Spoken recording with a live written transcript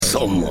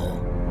様、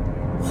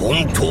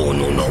本当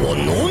の名は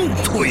何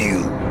とい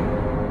う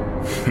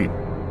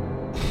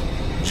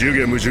ジュ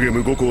ゲムジュゲ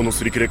ム五行の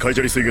すり切れカイジ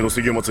ャリ水魚の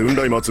水魚松雲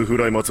来松風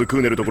来松ク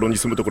ーネルところに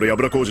住むところヤ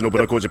ブラ工事のブ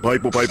ラ工事パイ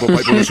ポパイポパ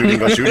イポの修理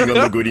が修理が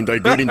のグーリンダイ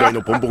グーリンダイ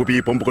のポンポコピ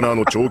ーポンポコナー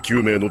の超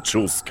救命の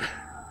長介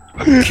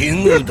奇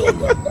遇だ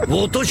な。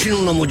私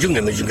の名もジュゲ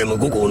ムジュゲム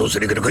五行のす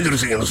り切れカイジャリ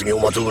水魚の水魚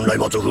松雲来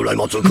松風来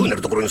松クーネ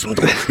ルところに住む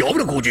ところヤブ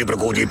ラ工事ブラ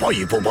工事パ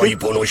イポパイ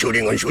ポの修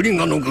理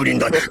がのグーリン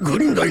ダイ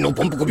の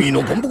ポンポコピー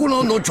のポンポコナ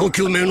ーの超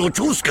救命の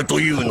長介と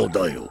いうの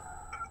だよ。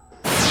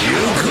行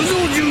くぞ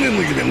ジュゲ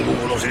ムジュゲム五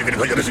行のすり切れ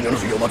カイジャリ水魚の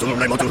水魚松雲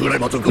来松風来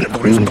松クーネルと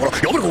ころに住むところ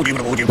ヤブラ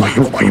工事パイ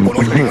ポパイポ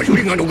の修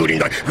理がのグー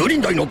リ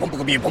ンダイのポンポ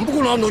コピーポンポ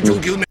コナーの超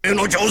救命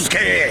の長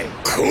介。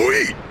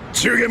来い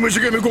ジュゲムジ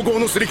ュゲム五行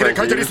のすり切れ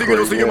カイジャリ水魚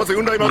の水魚松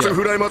雲来松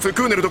風来松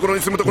クーネルところ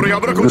に住むところヤ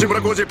ブラ工事ブ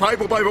ラ工事パイ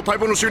ポパイポパイ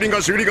ポの修理が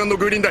の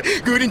グーリン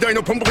ダイ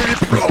のポンポコピ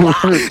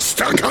ー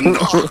下かんだ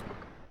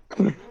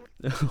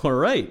All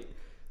right.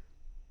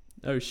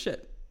 Oh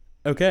shit.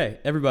 Okay,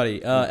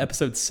 everybody.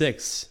 Episode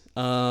 6.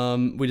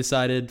 We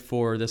decided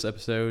for this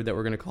episode that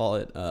we're gonna call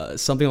it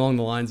something along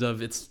the lines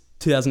of it's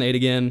 2008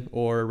 again,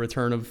 or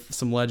Return of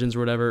some Legends, or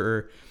whatever.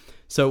 Or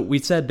so we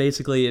said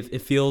basically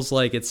it feels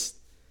like it's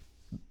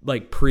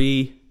like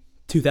pre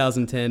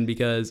 2010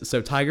 because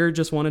Tiger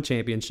just won a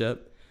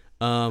championship.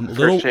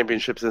 First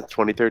championship since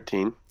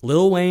 2013.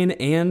 Lil Wayne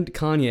and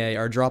Kanye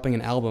are dropping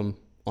an album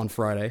on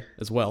Friday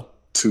as well.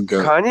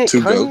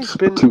 Kanye's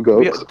been Two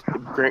goats.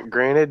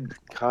 Granted,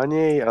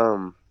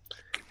 Kanye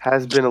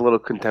has been a little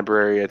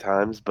contemporary at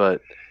times,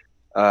 but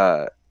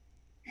I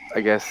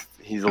guess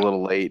he's a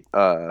little late.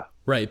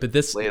 Right, but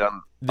this late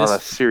on a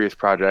serious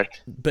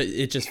project. But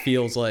it just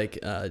feels like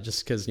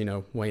just because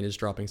Wayne is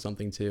dropping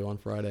something too on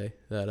Friday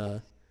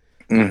that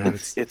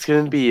it's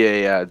going to be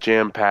a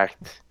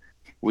jam-packed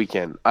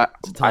weekend. I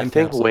think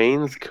capsule.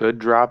 Wayne's could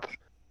drop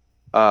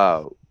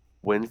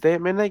Wednesday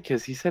at midnight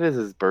because he said it's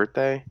his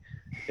birthday,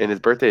 and his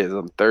birthday is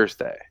on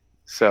Thursday.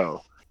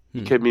 So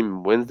it could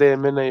mean Wednesday at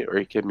midnight, or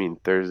it could mean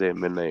Thursday at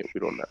midnight.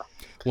 We don't know.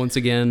 Once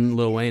again,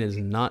 Lil Wayne is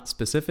not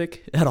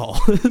specific at all.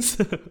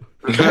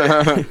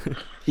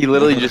 He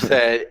literally just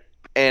said,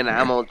 and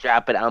I'm going to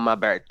drop it on my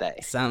birthday.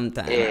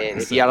 Sometime.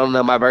 And if y'all don't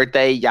know my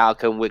birthday, y'all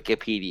can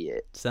Wikipedia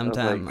it.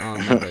 Sometime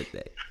on my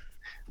birthday.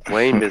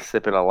 Wayne been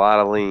sipping a lot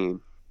of lean.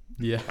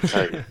 Yeah.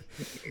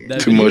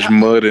 Too much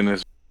mud in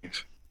his.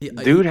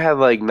 Dude had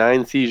like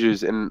 9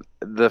 seizures, and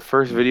the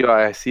first video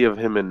I see of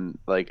him in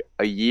like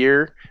a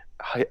year,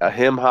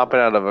 him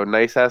hopping out of a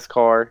nice ass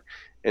car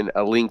and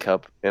a lean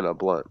cup and a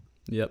blunt.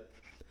 Yep.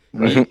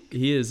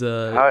 He is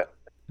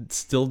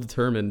still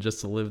determined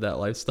just to live that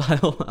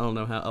lifestyle. I don't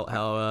know how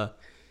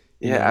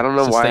I don't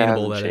know why it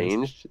hasn't that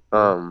changed,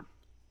 or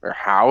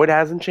how it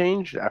hasn't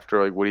changed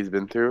after like what he's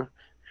been through,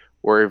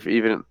 or if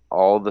even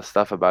all the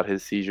stuff about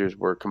his seizures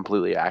were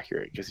completely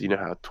accurate, because you know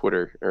how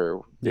Twitter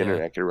or the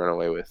internet could run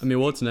away with. I mean,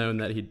 well, it's known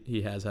that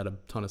he has had a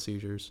ton of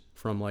seizures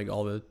from like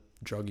all the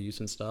drug use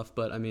and stuff,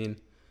 but I mean,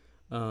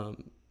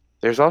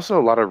 there's also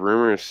a lot of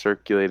rumors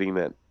circulating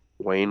that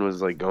Wayne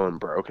was like going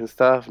broke and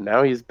stuff.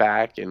 Now he's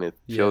back, and it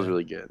feels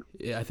really good.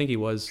 Yeah, I think he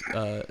was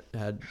I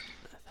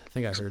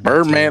think I heard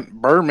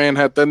Birdman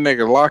had that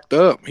nigga locked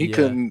up. He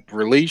couldn't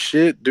release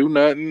shit, do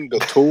nothing, go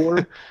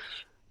tour.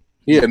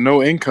 He had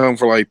no income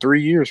for like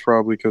 3 years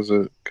probably because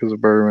of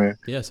Birdman.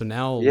 Yeah, so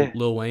now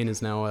Lil Wayne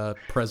is now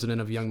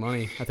president of Young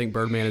Money. I think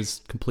Birdman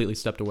has completely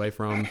stepped away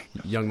from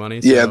Young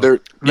Money. So.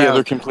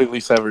 They're completely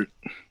severed.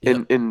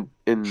 And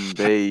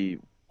they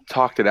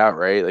talked it out,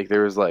 right? Like they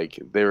were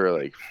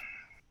like.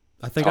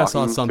 I think I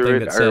saw something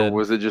that said, or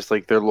was it just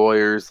like their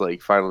lawyers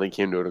like finally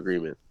came to an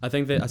agreement? I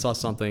think I saw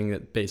something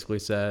that basically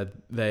said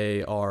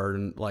they are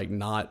like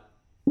not,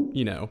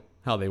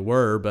 how they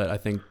were, but I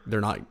think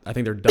they're not. I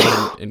think they're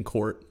done in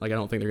court. Like I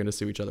don't think they're going to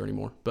sue each other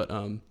anymore. But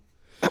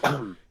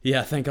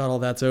yeah, thank God all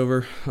that's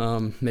over.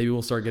 Maybe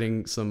we'll start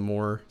getting some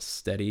more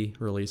steady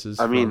releases.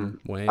 From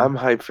Wayne. I'm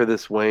hyped for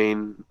this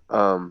Wayne.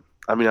 I'm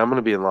going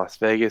to be in Las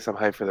Vegas. I'm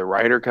hyped for the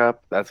Ryder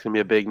Cup. That's going to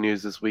be a big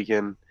news this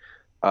weekend.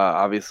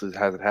 Obviously, it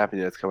hasn't happened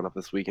yet. It's coming up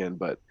this weekend,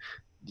 but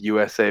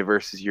USA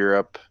versus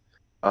Europe,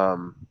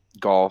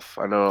 golf.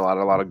 I know a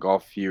lot of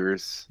golf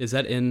viewers. Is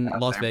that in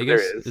Las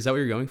Vegas? Is that what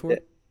you're going for?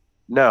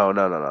 No.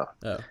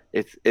 Oh.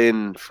 It's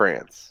in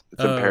France.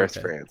 It's in Paris,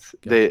 France.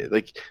 They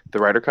like the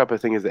Ryder Cup. I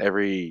think is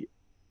every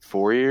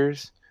 4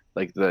 years,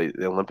 like the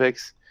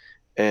Olympics,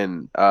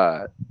 and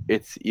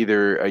it's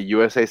either a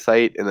USA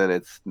site and then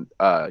it's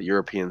a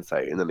European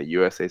site, and then a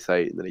USA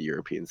site and then a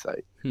European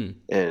site.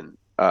 And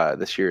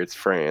this year it's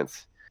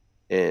France.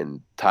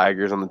 And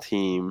Tiger's on the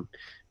team.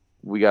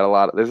 There's a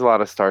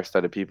lot of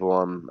star-studded people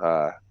on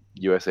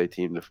USA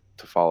team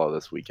to follow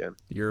this weekend.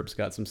 Europe's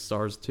got some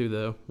stars too,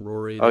 though.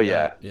 Rory.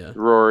 Yeah.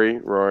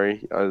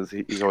 Rory.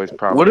 He's always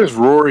prominent. What has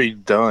Rory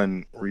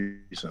done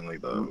recently,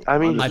 though? I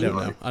don't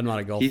know. I'm not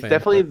a golf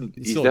fan.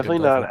 He's definitely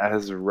not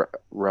as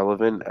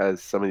relevant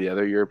as some of the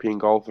other European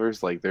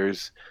golfers. Like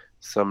there's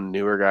some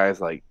newer guys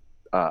like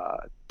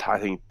I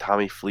think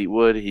Tommy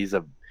Fleetwood. He's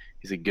a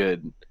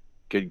good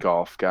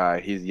golf guy.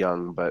 He's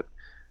young, but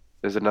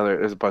There's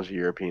a bunch of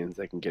Europeans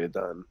that can get it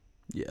done.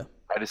 Yeah.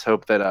 I just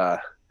hope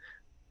that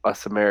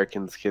us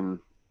Americans can,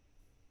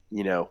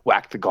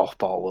 whack the golf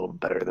ball a little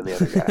better than the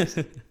other guys,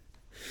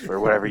 or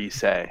whatever you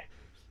say.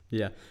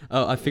 Yeah.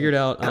 Oh, I figured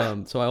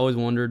out. So I always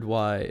wondered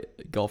why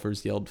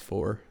golfers yelled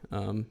for,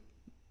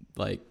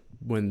 like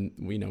when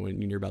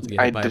you're about to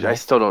get hit by a ball. I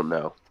still don't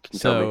know. Can you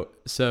tell me?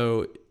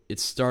 So it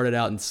started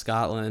out in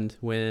Scotland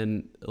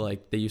when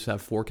like they used to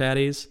have four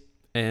caddies,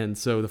 and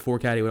so the four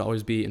caddy would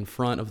always be in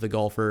front of the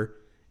golfer.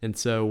 And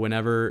so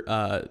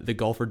whenever the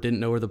golfer didn't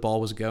know where the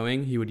ball was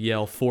going, he would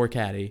yell four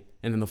caddy,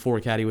 and then the four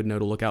caddy would know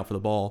to look out for the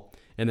ball.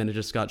 And then it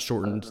just got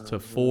shortened to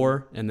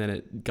four, and then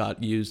it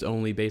got used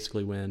only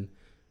basically when,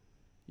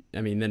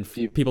 then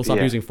people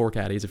stopped using four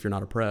caddies if you're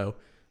not a pro.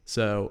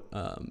 So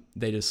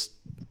they just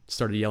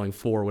started yelling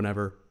four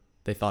whenever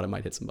they thought it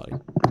might hit somebody.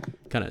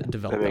 Kind of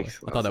developed that.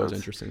 I thought that was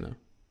interesting though.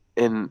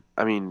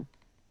 And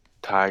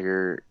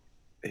Tiger,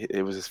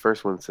 it was his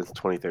first win since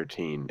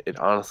 2013. It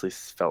honestly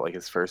felt like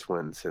his first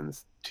win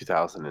since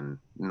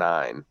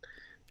 2009.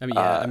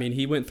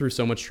 He went through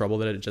so much trouble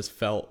that it just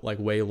felt like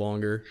way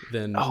longer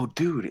than. Oh,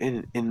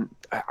 dude!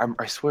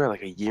 I swear,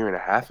 like a year and a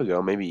half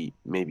ago, maybe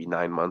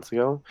 9 months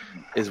ago,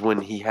 is when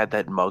he had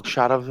that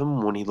mugshot of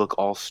him when he looked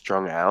all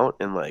strung out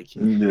and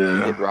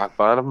hit rock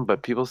bottom.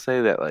 But people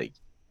say that like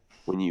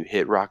when you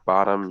hit rock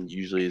bottom,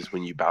 usually is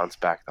when you bounce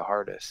back the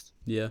hardest.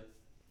 Yeah.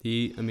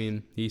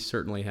 He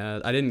certainly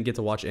had. I didn't get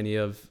to watch any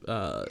of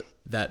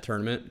that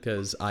tournament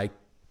because I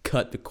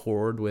cut the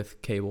cord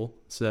with cable.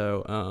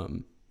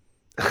 So,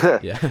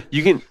 yeah.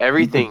 You can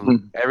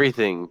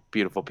everything,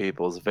 beautiful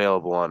people, is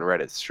available on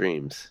Reddit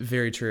streams.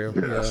 Very true.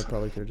 Yes. Yeah, I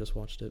probably could have just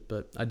watched it,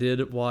 but I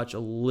did watch a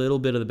little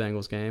bit of the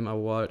Bengals game. I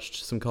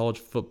watched some college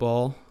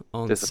football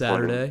on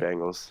Saturday.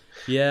 Bengals.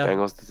 Yeah.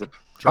 Bengals.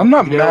 I'm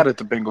not mad at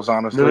the Bengals,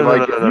 honestly. If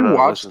you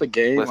watch the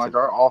game, listen. like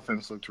our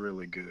offense looked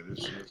really good.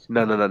 It's just,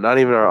 no, not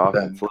even our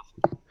offense.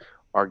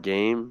 Our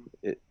game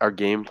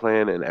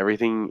plan and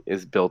everything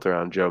is built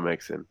around Joe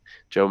Mixon.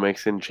 Joe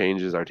Mixon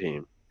changes our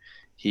team.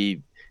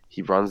 He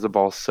runs the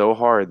ball so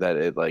hard that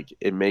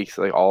it makes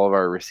like all of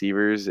our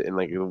receivers, and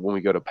like when we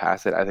go to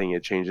pass it, I think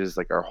it changes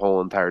like our whole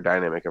entire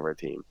dynamic of our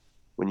team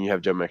when you have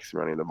Joe Mixon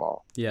running the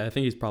ball. Yeah, I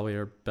think he's probably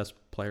our best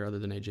player other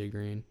than AJ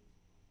Green.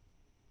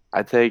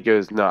 I'd say it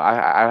goes no.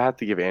 I have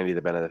to give Andy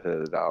the benefit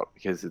of the doubt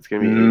because it's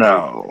gonna be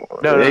no.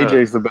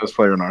 AJ's the best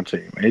player on our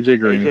team. AJ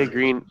Green.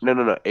 No.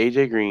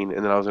 AJ Green,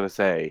 and then I was gonna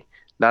say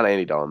not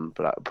Andy Dalton,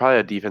 but probably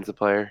a defensive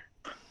player.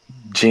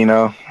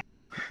 Gino.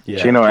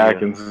 Yeah, Gino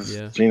Atkins.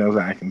 Yeah. Gino's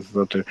Atkins is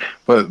up there.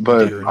 But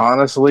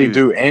honestly,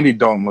 dude, Andy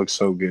Dalton looks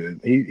so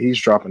good. He's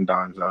dropping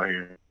dimes out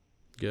here.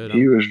 Good.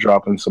 He was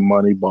dropping some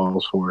money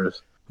balls for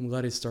us. I'm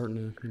glad he's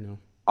starting to,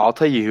 I'll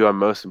tell you who I'm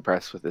most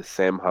impressed with is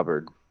Sam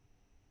Hubbard.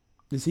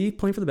 Is he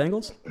playing for the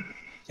Bengals?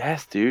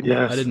 Yes, dude.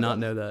 Yes. I did not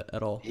know that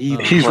at all.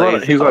 He's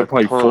like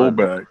playing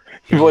fullback.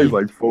 He plays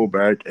like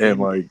fullback and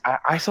like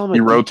I saw him. He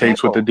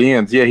rotates with the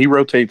DNs. Yeah, he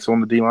rotates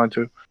on the D line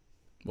too.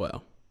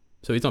 Wow.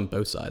 So he's on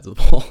both sides of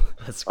the ball.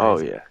 That's crazy. Oh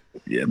yeah.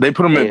 Yeah, they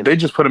put him in. They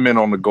just put him in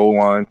on the goal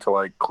line to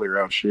like clear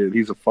out shit.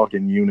 He's a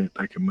fucking unit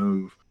that can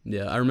move.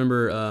 Yeah, I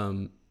remember.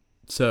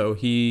 So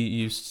he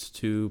used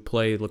to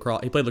play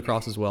lacrosse. He played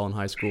lacrosse as well in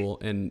high school,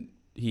 and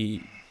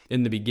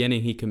in the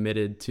beginning he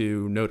committed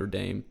to Notre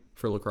Dame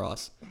for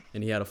lacrosse,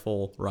 and he had a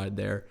full ride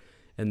there.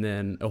 And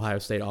then Ohio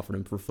State offered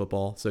him for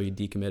football, so he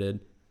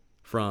decommitted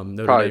from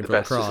Notre Dame for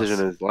lacrosse. Probably the best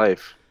decision in his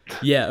life.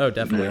 Yeah. Oh,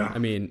 definitely.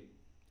 Yeah.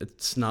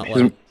 It's not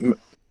like.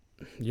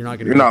 You're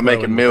not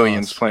making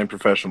millions playing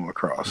professional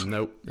lacrosse.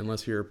 Nope,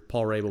 unless you're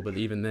Paul Rabel. But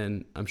even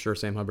then, I'm sure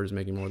Sam Hubbard is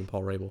making more than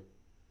Paul Rabel.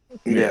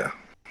 Yeah.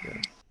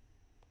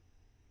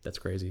 That's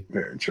crazy.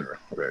 Very true.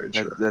 Very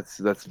true.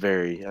 That's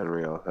very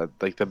unreal.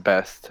 Like the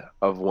best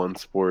of one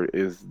sport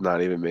is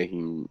not even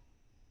making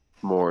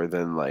more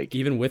than like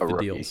even with the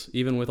deals,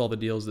 even with all the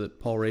deals that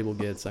Paul Rabel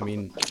gets. I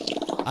mean,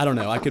 I don't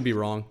know. I could be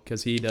wrong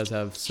because he does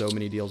have so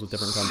many deals with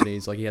different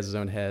companies. Like he has his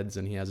own heads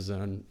and he has his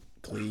own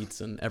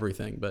cleats and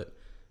everything. But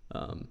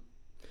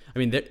I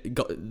mean,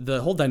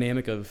 the whole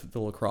dynamic of the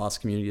lacrosse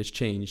community has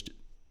changed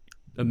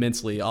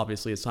immensely,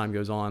 obviously, as time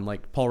goes on.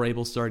 Like, Paul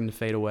Rabel's starting to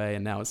fade away,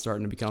 and now it's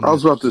starting to become... I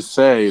was about to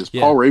say, is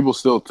Paul Rabel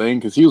still a thing?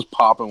 Because he was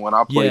popping when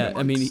I played in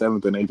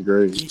 7th and 8th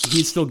grade.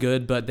 He's still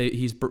good, but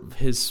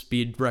his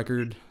speed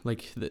record,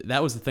 like,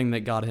 that was the thing that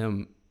got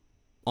him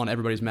on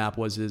everybody's map,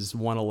 was his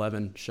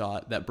 111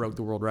 shot that broke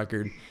the world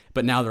record.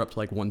 But now they're up to,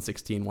 like,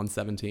 116,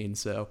 117,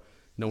 so...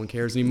 No one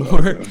cares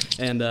anymore,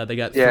 and they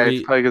got three. Yeah,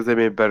 it's probably because they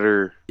made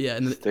better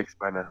sticks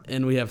by now.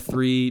 And we have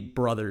three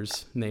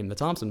brothers named the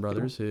Thompson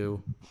brothers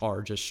who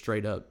are just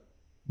straight up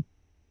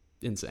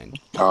insane.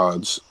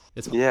 Gods.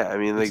 I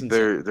mean, like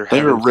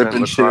they were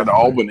ripping shit in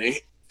Albany.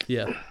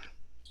 Yeah,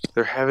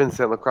 they're heaven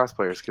sent lacrosse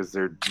players because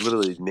they're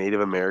literally Native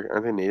American.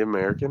 Aren't they Native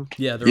American?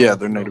 Yeah, they're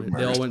Native American.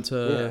 They all went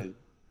to.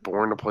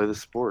 Born to play the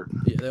sport.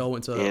 Yeah, they all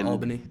went to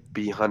Albany.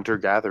 Be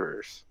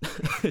hunter-gatherers.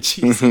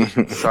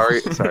 Jeez. Sorry,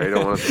 I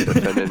don't want to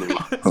offend any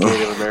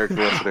Native American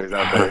listeners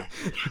out there.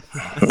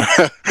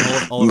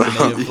 all of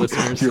the Native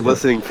listeners. You're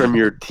listening from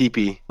your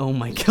teepee. Oh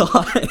my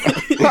god.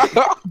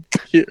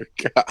 Dear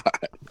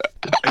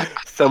God.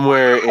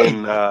 Somewhere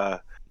in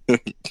North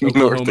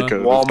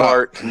Dakota.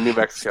 Walmart, New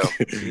Mexico.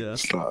 Yeah.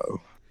 Stop.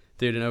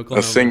 Dude, in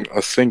Oklahoma,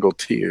 A single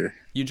tier.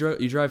 you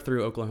drive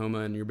through Oklahoma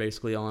and you're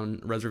basically on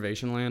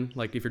reservation land.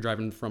 Like if you're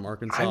driving from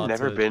Arkansas. I've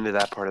never been to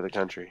that part of the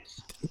country.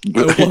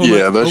 Oklahoma-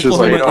 Yeah, that's just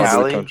like Oklahoma part of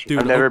Alley? the country. Dude,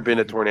 I've never been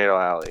to Tornado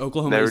Alley.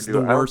 Oklahoma Never is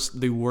do-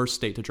 the worst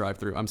state to drive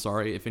through. I'm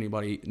sorry if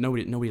nobody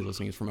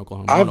listening is from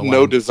Oklahoma. I have don't know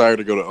no why. desire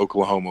to go to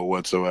Oklahoma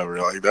whatsoever.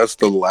 Like that's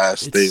the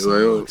last It state.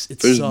 Like, sucks. It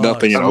there's sucks.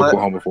 nothing in Unless-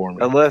 Oklahoma for me.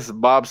 Unless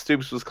Bob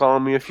Stoops was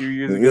calling me a few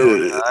years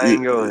ago, I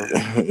ain't going.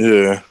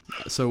 Yeah.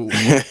 So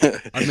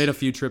I've made a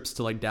few trips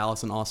to like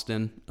Dallas and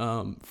Austin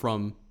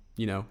from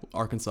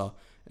Arkansas,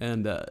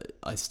 and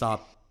I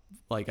stop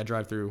I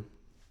drive through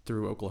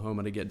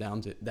Oklahoma to get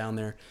down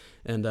there,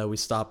 and we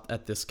stopped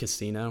at this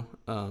casino.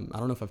 I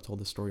don't know if I've told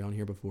this story on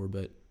here before,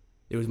 but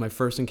it was my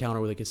first encounter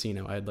with a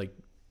casino. I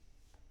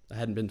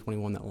hadn't been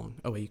 21 that long.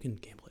 Oh wait, you can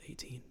gamble at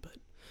 18, but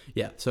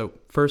yeah. So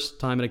first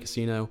time at a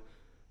casino,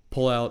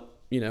 pull out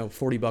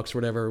 $40 or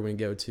whatever. We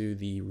go to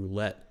the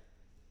roulette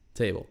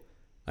table.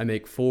 I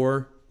make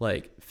 4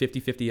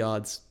 50-50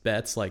 odds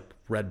bets, like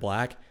red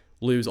black,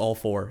 lose all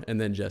 4, and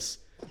then I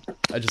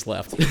just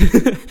left.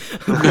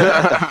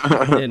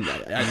 And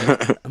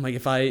I'm like,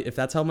 if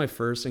that's how my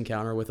first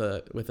encounter with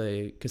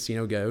a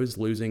casino goes,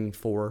 losing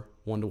 4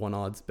 1-to-1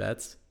 odds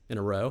bets in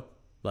a row,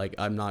 like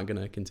I'm not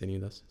gonna continue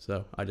this.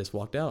 So I just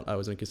walked out. I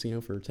was in a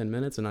casino for 10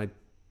 minutes, and I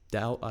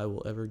doubt I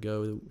will ever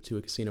go to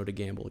a casino to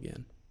gamble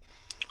again.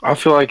 I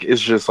feel like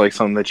it's just like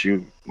something that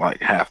you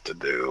have to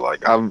do.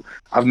 Like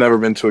I've never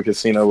been to a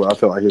casino, but I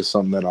feel like it's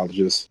something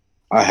that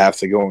I have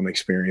to go and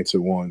experience it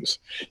once.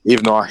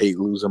 Even though I hate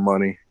losing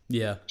money.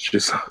 Yeah. It's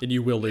just And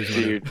you will lose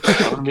money. Dude,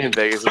 I'm gonna be in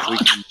Vegas this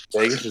weekend.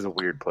 Vegas is a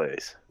weird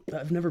place.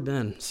 I've never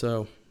been,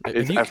 so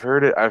I've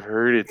heard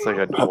it's like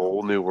a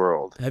whole new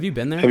world. have you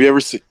been there? Have you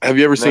ever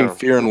seen No.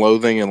 Fear and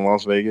Loathing in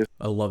Las Vegas?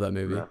 I love that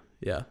movie. No.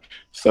 Yeah.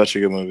 Such a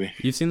good movie.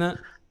 You've seen that?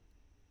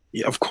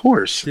 Yeah, of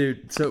course.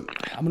 Dude, so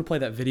I'm gonna play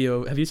that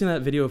video. Have you seen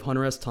that video of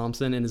Hunter S.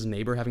 Thompson and his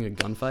neighbor having a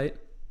gunfight?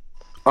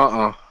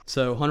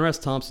 So Hunter S.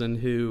 Thompson,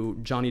 who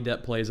Johnny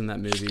Depp plays in that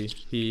movie,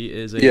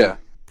 he's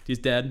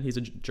dead. He's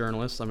a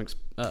journalist. I'm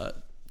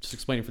just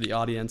explaining for the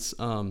audience.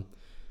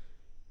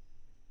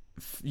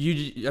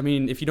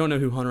 If you don't know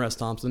who Hunter S.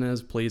 Thompson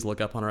is, please look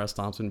up Hunter S.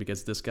 Thompson,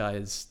 because this guy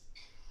is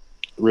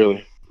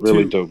Really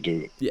dope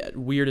dude.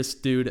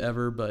 weirdest dude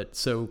ever, but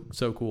so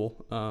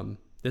cool.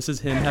 This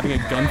is him having a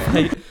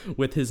gunfight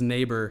with his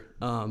neighbor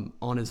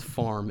on his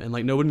farm, and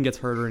no one gets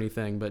hurt or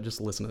anything. But just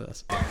listen to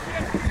this.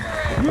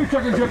 You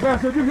chicken shit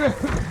bastard! You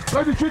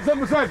let me shoot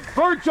something aside.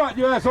 Bird shot,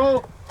 you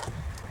asshole!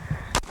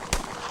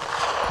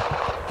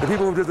 The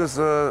people who did this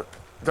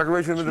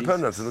Declaration of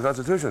Independence and the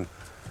Constitution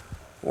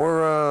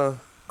were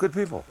good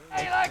people.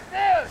 Hey, like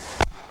this!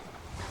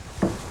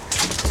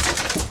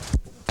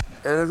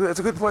 And it's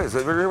a good place.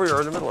 Here we are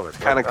in the middle of it.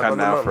 Kind of cutting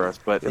out for us,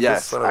 but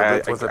yes,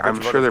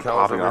 I'm sure they're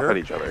popping off at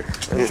each other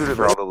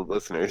for all the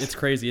listeners. It's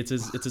crazy. It's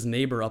his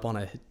neighbor up on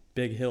a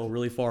big hill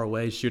really far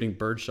away shooting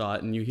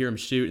birdshot, and you hear him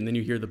shoot, and then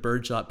you hear the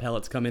birdshot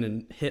pellets come in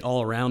and hit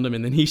all around him,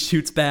 and then he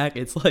shoots back.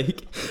 It's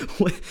like,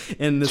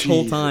 and this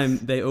whole time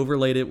they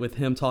overlaid it with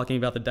him talking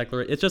about the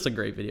Declaration. It's just a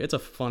great video. It's a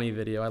funny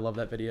video. I love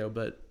that video,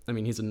 but I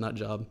mean, he's a nut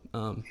job.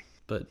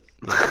 But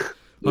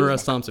Hunter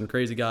S. Thompson,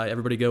 crazy guy.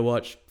 Everybody go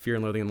watch Fear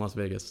and Loathing in Las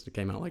Vegas. It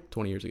came out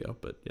 20 years ago,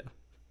 but yeah.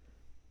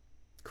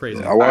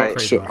 Crazy. I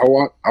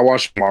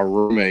watched my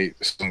roommate.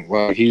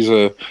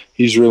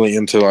 He's really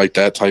into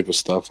that type of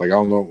stuff. I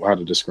don't know how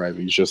to describe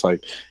it. He's just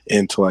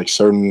into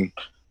certain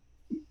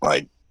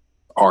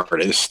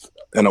artists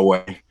in a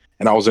way.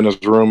 And I was in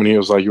his room and he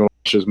was like, "You want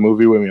to watch this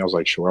movie with me?" I was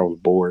like, "Sure." I was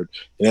bored,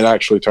 and it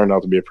actually turned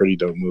out to be a pretty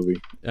dope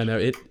movie. I know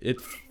it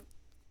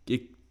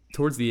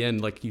towards the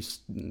end,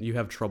 you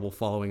have trouble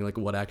following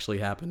what actually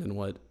happened and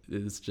what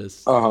is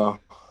just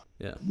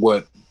yeah,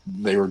 what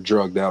they were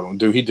drugged out on.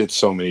 Dude, he did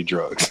so many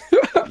drugs.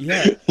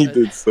 Yeah, he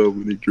did so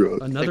many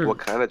drugs. What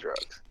kind of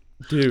drugs?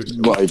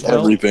 Dude,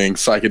 everything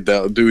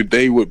psychedelic. Dude,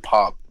 they would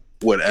pop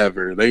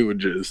whatever. They would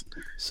just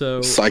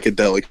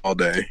psychedelic all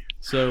day.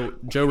 So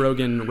Joe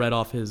Rogan read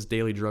off his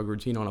daily drug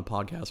routine on a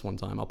podcast one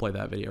time. I'll play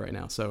that video right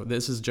now. So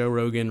this is Joe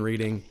Rogan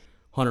reading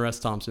Hunter S.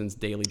 Thompson's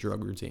daily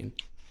drug routine.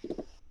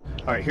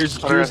 All right, here's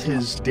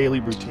his daily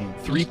routine.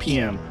 3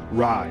 p.m.,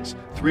 rise.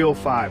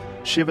 3:05,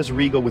 Chivas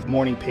Regal with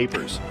morning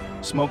papers.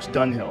 Smokes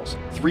Dunhills.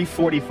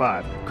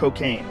 3:45,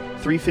 cocaine.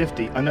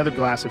 3:50, another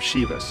glass of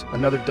Chivas,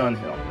 another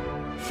Dunhill.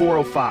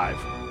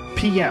 4:05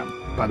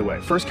 p.m., by the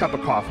way, first cup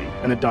of coffee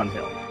and a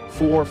Dunhill.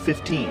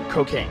 4:15,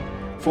 cocaine.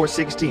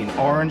 4:16,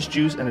 orange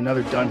juice and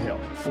another Dunhill.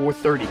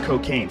 4:30,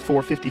 cocaine.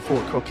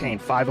 4:54, cocaine.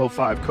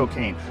 5:05,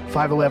 cocaine.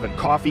 5:11,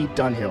 coffee,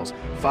 Dunhills.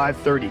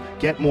 5:30,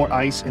 get more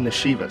ice in the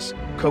Chivas.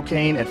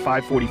 Cocaine at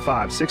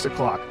 5:45, 6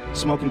 o'clock,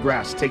 smoking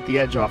grass, take the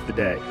edge off the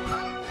day.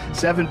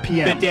 7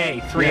 p.m. The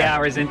day, 3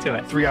 hours into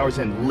it. 3 hours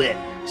in, lit.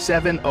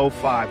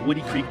 7:05,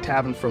 Woody Creek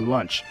Tavern for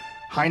lunch.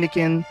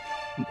 Heineken,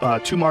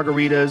 2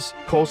 margaritas,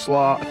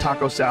 coleslaw, a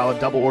taco salad,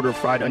 double order of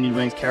fried onion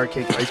rings, carrot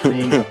cake, ice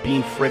cream, a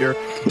bean fritter,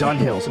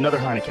 Dunhills, another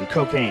Heineken,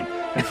 cocaine.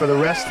 And for the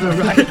rest of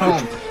the ride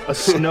home, a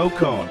snow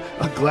cone,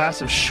 a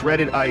glass of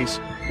shredded ice,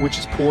 which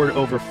is poured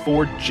over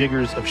 4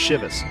 jiggers of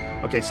Chivas.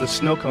 Okay, so the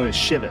snow cone is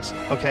Chivas.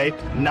 Okay,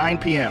 9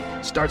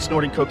 p.m. Start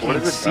snorting cocaine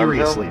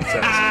seriously. It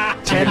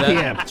says 10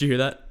 p.m. Did you hear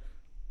that?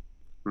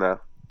 No.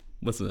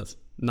 Listen to this.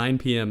 9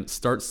 p.m.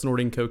 Start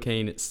snorting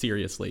cocaine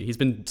seriously. He's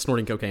been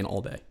snorting cocaine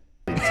all day.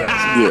 It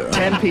says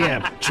 10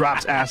 p.m.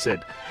 drops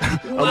acid.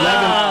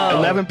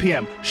 11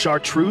 p.m.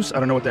 chartreuse, I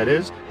don't know what that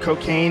is,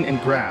 cocaine and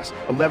grass.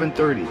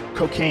 11:30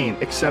 cocaine,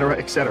 etc.,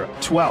 etc.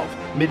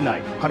 12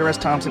 midnight. Hunter S.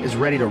 Thompson is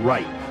ready to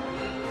write.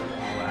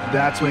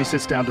 That's when he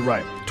sits down to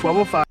write.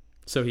 12:05.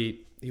 So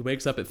he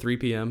wakes up at 3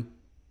 p.m.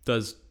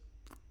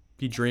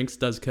 He drinks,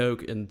 does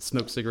coke, and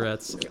smokes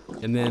cigarettes,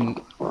 and then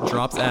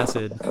drops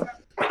acid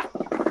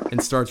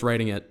and starts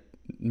writing at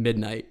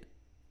midnight,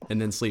 and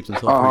then sleeps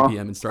until 3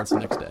 p.m. and starts the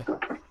next day.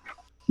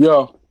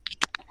 Yo,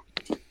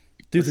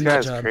 Dude's This a nut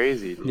guy's job.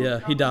 crazy, dude. Yeah,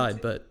 he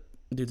died, but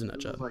dude's a nut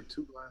job. like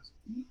 2 glasses.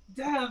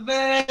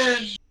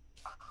 Devin!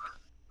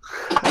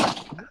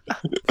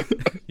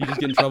 You just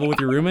get in trouble with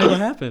your roommate? What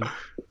happened?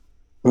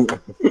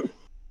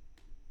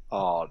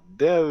 Oh,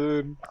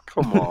 Devin,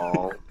 come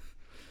on.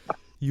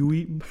 You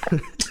eat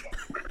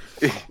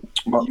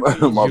My you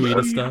bad.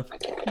 eat stuff.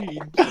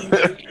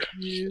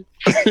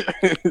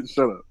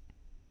 Shut up.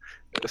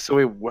 So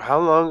wait, how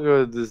long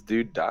ago did this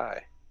dude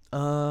die?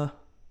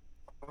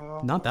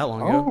 Not that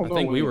long I ago. don't I know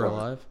think when we he were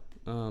died.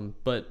 alive.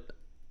 But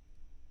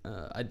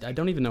I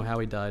don't even know how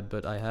he died,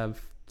 but I have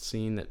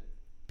seen that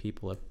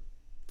people have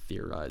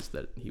theorized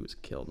that he was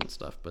killed and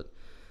stuff. But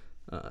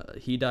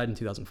he died in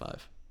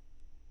 2005.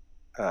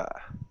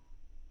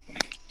 He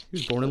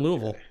was born in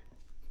Louisville.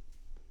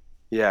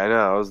 Yeah, I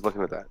know. I was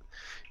looking at that.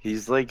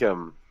 He's like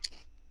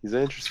he's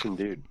an interesting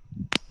dude.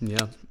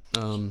 Yeah.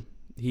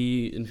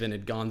 He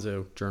invented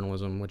gonzo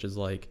journalism, which is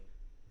like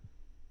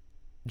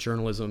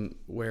journalism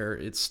where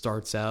it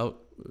starts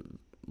out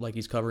like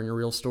he's covering a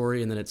real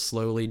story, and then it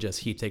slowly just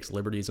he takes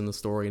liberties in the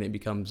story, and it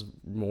becomes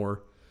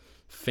more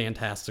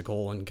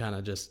fantastical and kind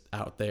of just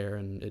out there,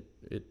 and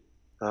it.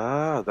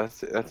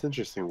 That's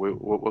interesting. Wait,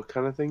 what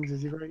kind of things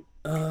does he write?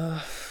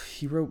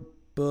 He wrote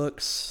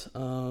books,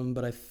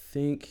 but I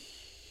think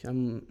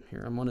I'm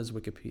on his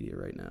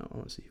Wikipedia right now. I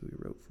want to see who he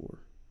wrote for.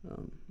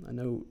 I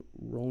know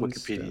Rolling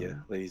Wikipedia,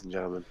 Stone. ladies and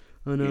gentlemen.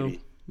 I know. Beauty.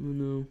 I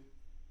know.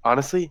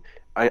 Honestly,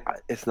 I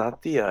it's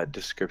not the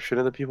description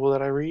of the people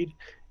that I read.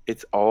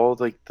 It's all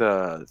like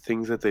the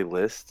things that they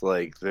list,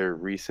 like their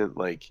recent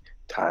like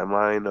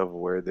timeline of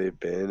where they've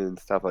been and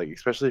stuff. Like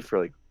especially for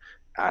like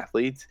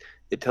athletes,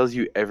 it tells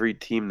you every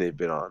team they've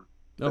been on.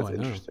 That's I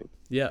know. interesting.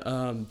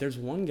 Yeah. There's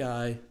one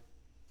guy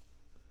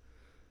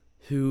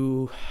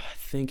who I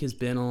think has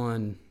been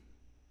on.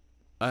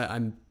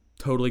 I'm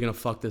totally gonna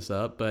fuck this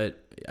up, but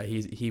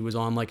he was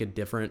on like a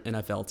different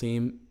NFL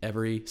team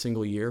every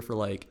single year for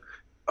like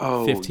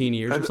 15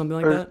 years or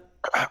something like that.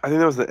 I think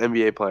that was the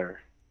NBA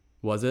player.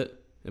 Was it?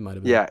 It might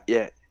have been.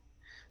 Yeah.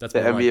 That's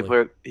the more NBA likely.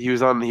 player. He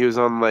was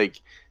on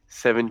like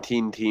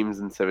 17 teams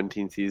in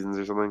 17 seasons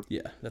or something.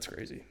 Yeah, that's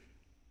crazy.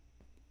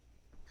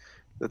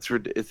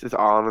 It's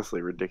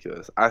honestly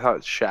ridiculous. I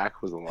thought Shaq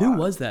was alive. Who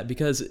was that?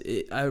 Because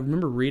I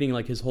remember reading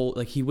like his whole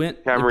he went.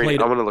 Yeah, I'm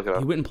gonna look it up.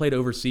 He went and played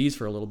overseas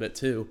for a little bit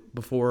too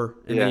before,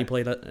 and then he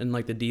played in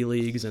like the D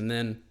leagues, and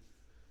then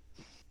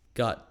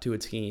got to a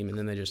team, and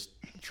then they just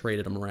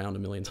traded him around a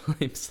million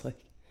times. Like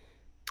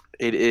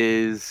it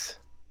is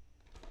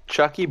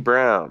Chucky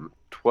Brown,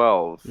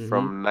 12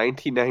 from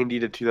 1990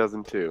 to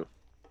 2002.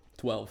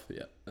 12.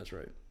 Yeah, that's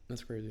right.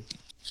 That's crazy.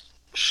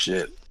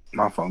 Shit,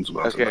 my phone's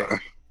about to die.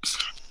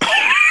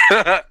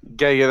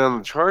 Gotta get on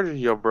the charger,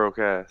 you broke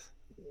ass.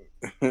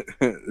 It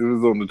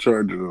was on the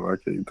charger though. I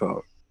can't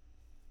talk.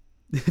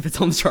 If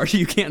it's on the charger,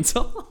 you can't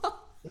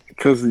talk.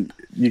 Because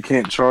you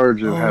can't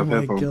charge and have my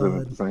headphones in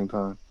God. at the same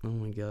time. Oh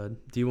my god.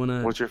 Do you want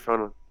to? What's your phone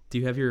on? Do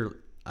you have your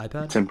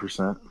iPad?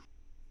 10%.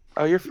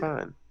 Oh, you're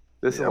fine.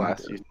 This'll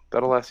last you.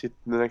 That'll last you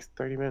the next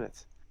 30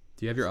 minutes.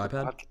 Do you have your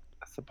iPad?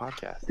 That's the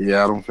podcast.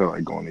 Yeah, I don't feel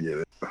like going to get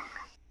it.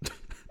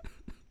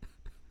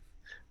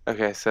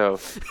 Okay, so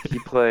he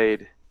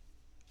played.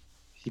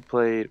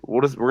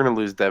 We're gonna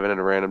lose Devin at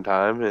a random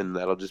time, and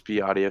that'll just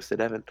be adios to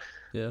Devin.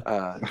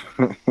 Yeah.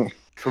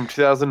 From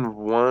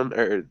 2001,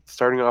 or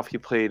starting off, he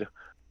played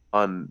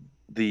on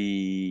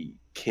the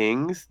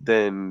Kings,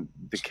 then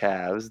the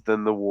Cavs,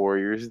 then the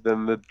Warriors,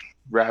 then the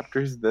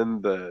Raptors,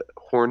 then the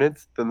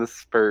Hornets, then the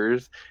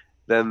Spurs,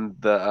 then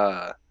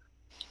the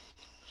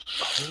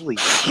holy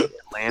shit,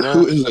 Atlanta,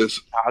 Who is this?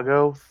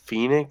 Chicago,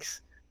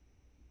 Phoenix.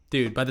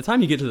 Dude, by the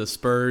time you get to the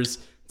Spurs,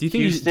 do you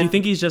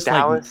think he's just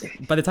Dallas.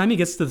 like by the time he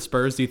gets to the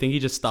Spurs, do you think he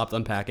just stopped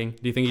unpacking?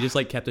 Do you think he just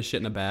like kept his shit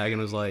in a bag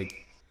and was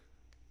like,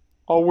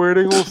 "Oh, where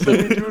they gonna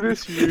send me to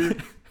this year?"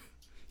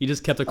 He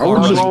just kept a I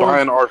car. would just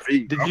buy an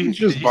RV. Did I you would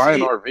just see buy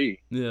an it? RV.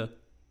 Yeah.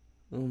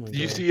 Oh my god.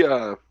 Did you see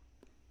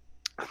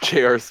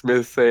J.R.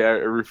 Smith say, "I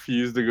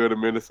refuse to go to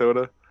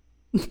Minnesota"?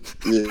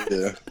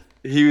 Yeah.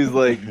 He was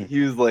like,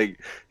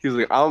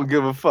 I don't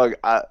give a fuck.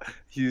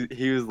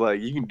 He was like,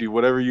 you can do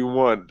whatever you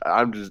want.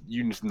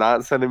 You just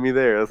not sending me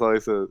there. That's all he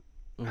said.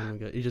 Oh my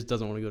god. He just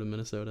doesn't want to go to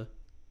Minnesota.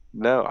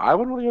 No, I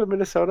wouldn't want to go to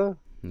Minnesota.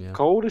 Yeah.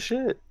 Cold as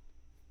shit.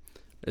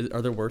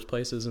 Are there worse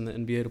places in the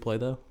NBA to play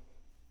though?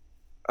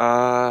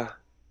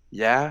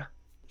 Yeah.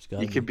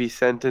 You could be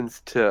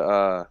sentenced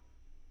to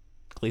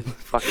Cleveland.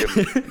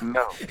 Fucking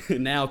no.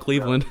 Now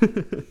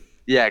Cleveland.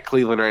 Yeah,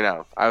 Cleveland right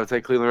now. I would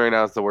say Cleveland right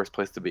now is the worst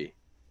place to be.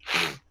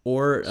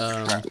 Or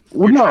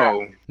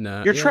no,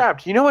 you're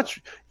trapped. You know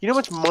how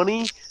much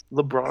money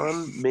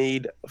LeBron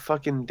made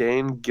fucking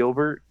Dan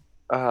Gilbert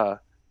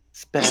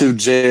spend to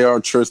J.R.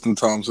 Tristan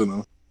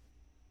Thompson.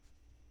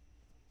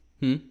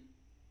 He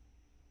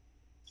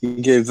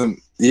gave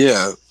them,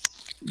 the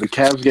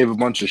Cavs gave a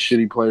bunch of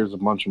shitty players a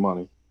bunch of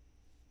money.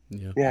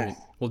 Yeah.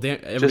 Well,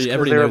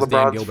 everybody knows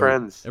Dan Gilbert.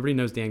 Friends. Everybody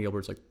knows Dan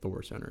Gilbert's like the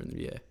worst owner in the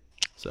NBA.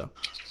 So.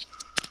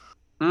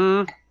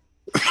 I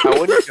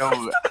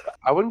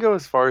wouldn't go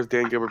as far as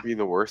Dan Gilbert being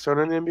the worst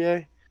owner in the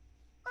NBA.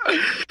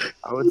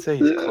 I would say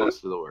he's close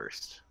to the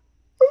worst.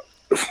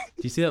 Do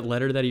you see that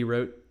letter that he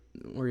wrote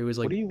where he was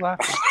like, "What are you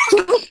laughing?"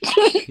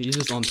 He's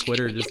just on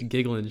Twitter just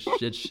giggling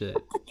shit.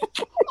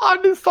 I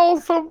just saw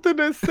something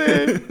that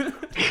said,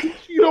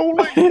 "You don't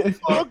let me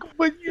fuck,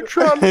 but you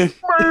trying to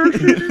merge."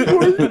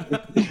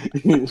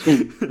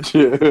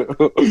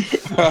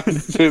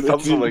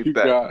 Something like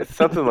that. It's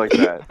something like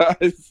that.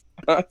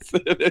 I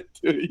said it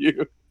to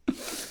you.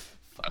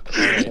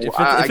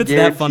 If it's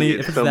that funny,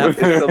 it's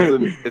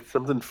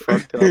something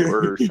fucked up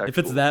or sexual. If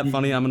it's that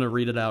funny, I'm gonna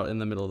read it out in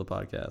the middle of the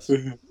podcast.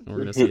 And we're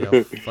gonna see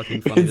how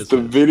fucking funny it's the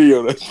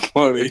video that's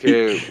funny.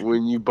 Okay,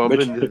 when you bump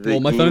into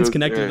the my phone's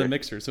connected to the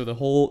mixer, so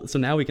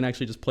now we can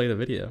actually just play the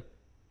video.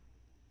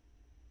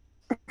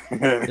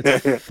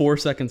 It's 4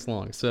 seconds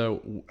long,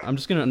 so I'm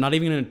not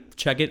even gonna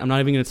check it. I'm not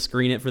even gonna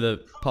screen it for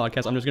the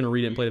podcast. I'm just gonna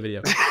read it and play the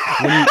video.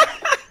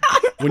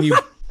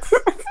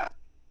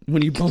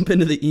 When you bump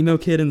into the emo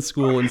kid in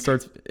school and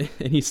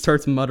he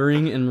starts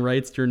muttering and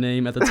writes your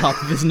name at the top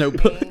of his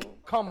notebook.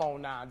 Come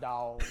on now,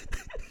 dog.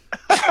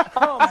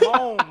 Come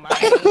on, man.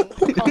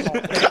 Come on.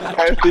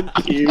 I think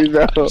you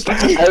know.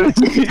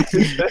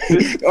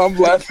 I'm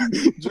laughing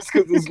just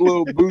because it's a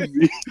little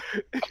boozy.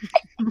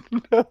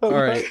 All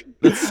right,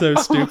 that's so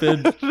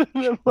stupid.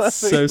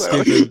 So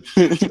stupid.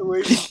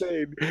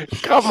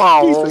 Come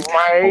on,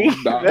 man.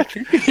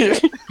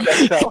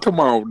 Come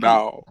on,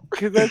 dog.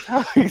 Because that's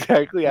how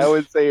exactly I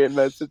would say it in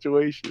that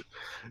situation.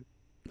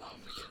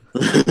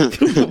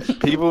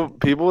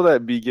 People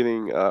that be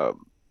getting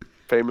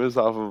famous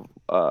off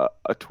of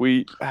a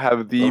tweet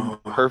have the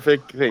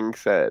perfect thing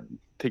said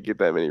to get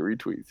that many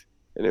retweets,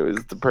 and it was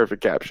the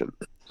perfect caption.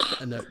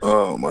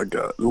 Oh my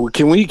god!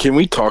 Can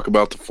we talk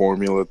about the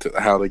formula to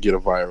how to get a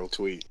viral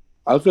tweet?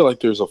 I feel like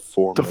there's a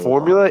formula. The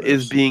formula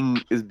is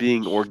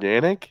being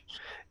organic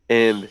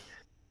and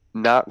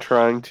not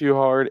trying too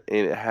hard,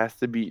 and it has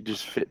to be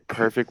just fit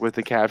perfect with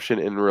the caption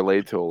and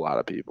relate to a lot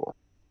of people.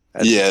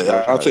 I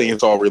think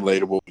it's all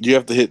relatable. You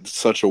have to hit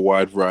such a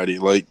wide variety.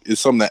 Like, it's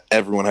something that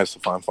everyone has to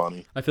find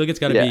funny. I feel like it's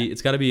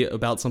got to be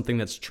about something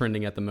that's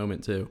trending at the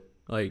moment too.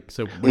 Like,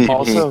 so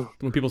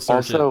when people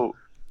search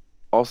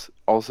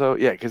also,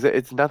 yeah, because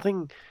it's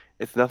nothing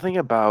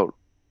about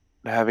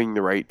having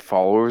the right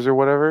followers or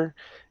whatever.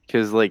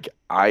 Because like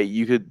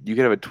you could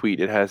have a tweet,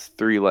 it has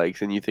 3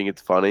 likes, and you think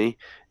it's funny.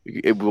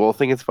 It will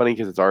think it's funny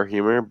because it's our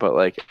humor, but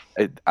like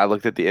I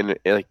looked at who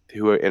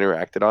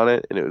interacted on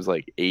it, and it was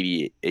like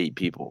 88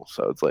 people.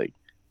 So it's like,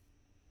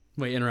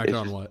 wait,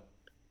 interacted on what?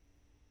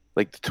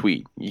 Like the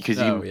tweet, because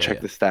you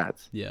check the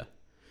stats. Yeah.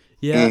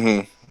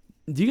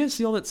 Mm-hmm. Do you guys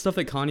see all that stuff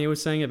that Kanye was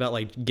saying about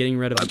like getting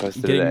rid of metrics?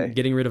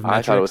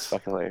 I thought it was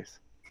fucking hilarious.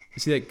 You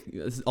see, like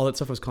all that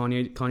stuff was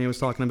Kanye was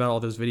talking about,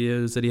 all those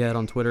videos that he had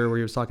on Twitter where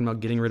he was talking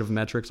about getting rid of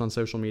metrics on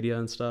social media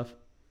and stuff.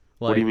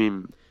 Like, what do you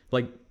mean?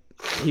 Like,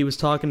 he was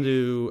talking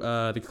to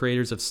the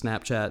creators of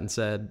Snapchat and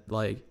said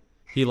like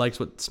he likes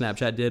what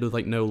Snapchat did with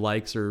like no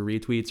likes or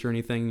retweets or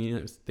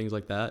anything, things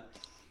like that.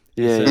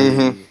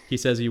 Yeah. He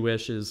says he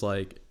wishes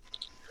like.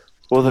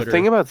 Well, Twitter, the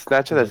thing about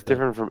Snapchat that's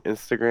different from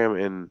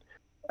Instagram and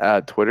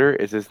Twitter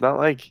is it's not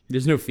like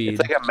there's no feed.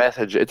 It's like a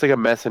message. It's like a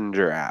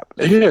messenger app.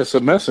 Yeah, it's a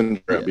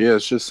messenger app. Yeah,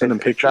 it's just sending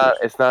pictures.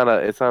 It's not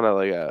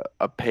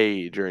a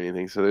page or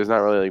anything. So there's not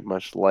really like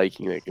much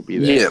liking that could be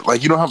there. Yeah,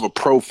 like you don't have a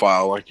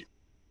profile like.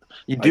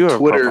 You do have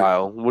Twitter. A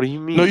profile. What do you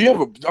mean? No, you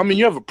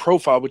have a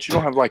profile, but you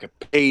don't have like a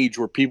page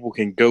where people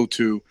can go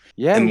to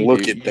and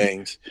look at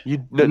things. You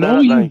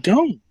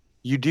don't.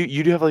 You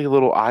do have like a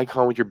little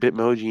icon with your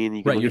Bitmoji, and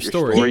you can look at your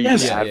story.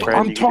 Yes,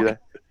 I'm talking.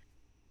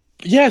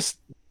 Yes,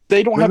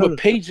 they don't have a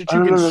page that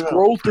you can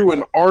scroll through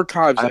and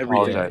archives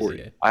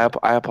everything. I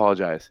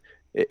apologize.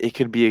 It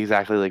could be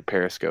exactly like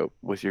Periscope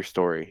with your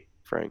story,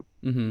 Frank.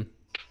 Mm-hmm.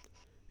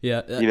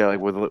 Yeah,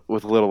 like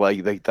with little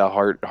like the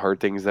heart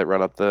things that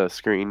run up the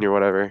screen or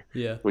whatever.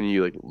 Yeah, when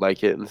you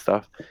like it and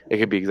stuff, it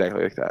could be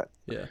exactly like that.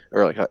 Yeah,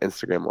 or like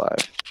Instagram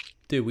Live.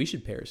 Dude, we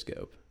should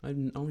Periscope. I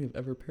don't think I've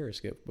ever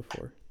Periscoped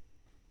before.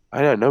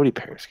 I know nobody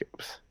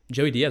Periscopes.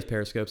 Joey Diaz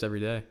Periscopes every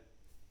day.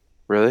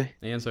 Really?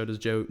 And so does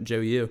Joe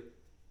Yu.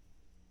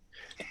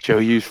 Joe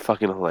Yu's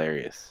fucking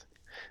hilarious.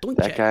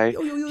 That guy.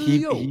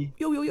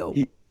 Yo.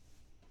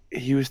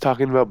 he was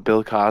talking about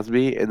Bill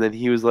Cosby, and then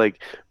he was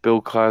like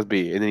Bill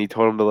Cosby, and then he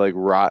told him to like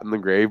rot in the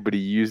grave, but he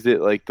used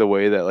it like the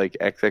way that like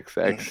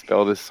XXX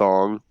spelled his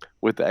song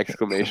with the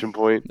exclamation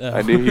point. Oh.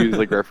 I knew he was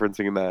like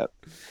referencing that.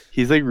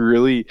 He's like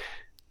really,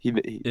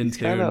 he's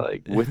kind of tune.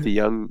 like with the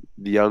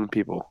young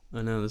people.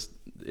 I know this.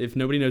 If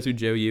nobody knows who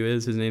Joe Yu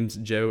is, his name's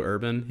Joe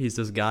Urban. He's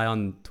this guy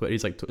on Twitter.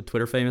 He's like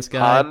Twitter famous guy.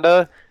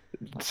 Honda,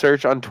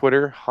 search on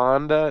Twitter.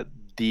 Honda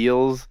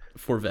deals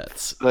for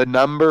vets. The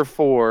number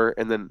 4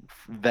 and then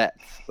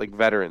vets, like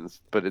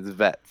veterans, but it's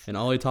vets. And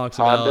all he talks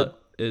Honda. about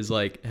is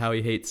like how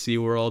he hates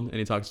SeaWorld, and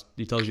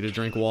he tells you to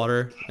drink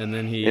water, and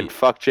then and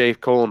fuck J.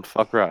 Cole and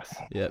fuck Russ.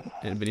 Yep.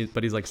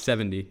 But he's like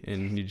 70,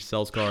 and he just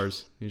sells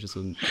cars. He's just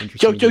an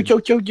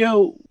interesting.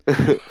 Yo.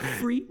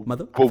 Free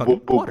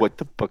motherfucking water. What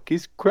the fuck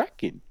is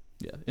cracking?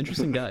 Yeah,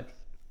 interesting guy.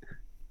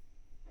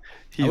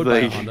 He's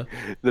like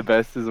the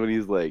best is when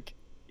he's like,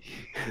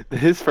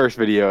 his first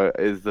video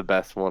is the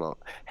best one.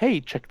 Hey,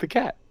 check the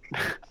cat.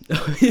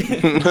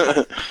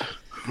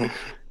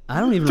 I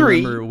don't even 3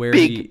 remember where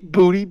big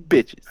booty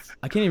bitches.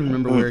 I can't even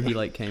remember where he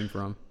like came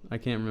from. I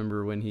can't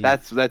remember when he.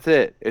 That's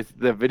it. It's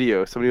the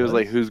video. Somebody was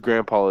like, "Whose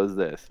grandpa is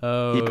this?"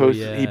 Oh,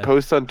 He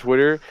posts on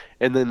Twitter,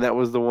 and then that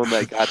was the one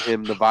that got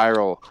him the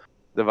viral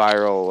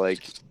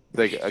like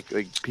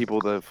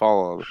people to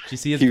follow him. Did you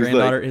see his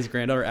granddaughter? His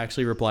granddaughter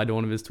actually replied to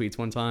one of his tweets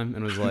one time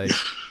and was like,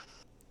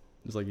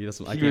 I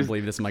can't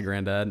believe this is my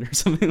granddad," or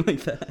something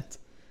like that.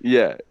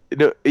 Yeah.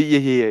 No.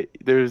 Yeah.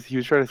 He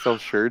was trying to sell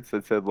shirts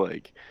that said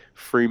like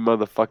 "free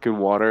motherfucking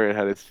water" and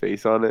had his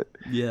face on it.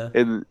 Yeah.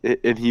 And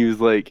he was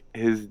like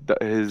his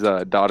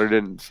daughter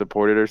didn't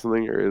support it or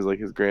something, or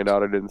his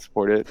granddaughter didn't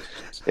support it,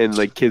 and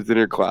like kids in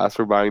her class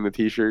were buying the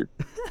T-shirt.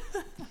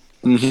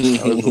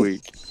 That was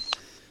weak.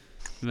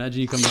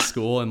 Imagine you come to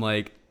school and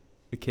like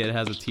a kid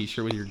has a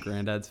T-shirt with your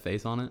granddad's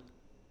face on it.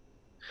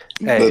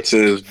 Hey, that's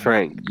his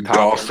Frank.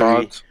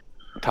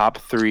 Top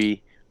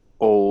three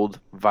old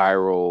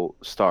viral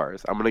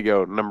stars. I'm gonna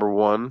go number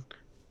 1.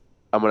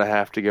 I'm gonna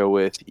have to go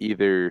with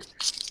either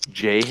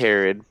Jay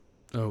Herod.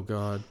 Oh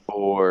God.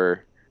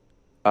 Or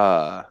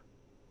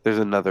there's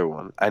another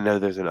one. I know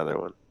there's another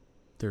one.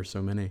 There's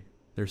so many.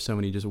 There's so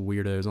many just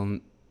weirdos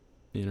on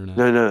the internet.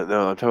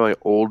 No. I'm talking like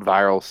old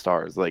viral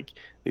stars, like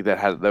that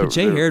had the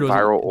Jay Herod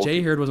viral.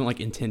 Jay Herod wasn't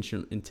like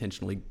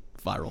intentionally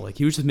viral. Like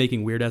he was just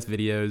making weird ass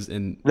videos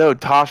and. No,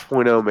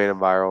 Tosh.0 made him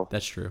viral.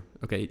 That's true.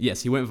 Okay,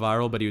 yes, he went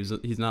viral, but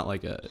he's not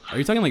like a. Are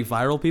you talking like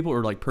viral people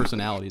or like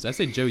personalities? I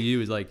say Joe Yu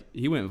is like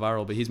he went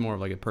viral, but he's more of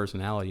like a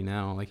personality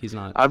now. Like he's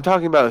not. I'm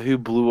talking about who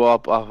blew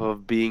up off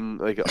of being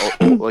like a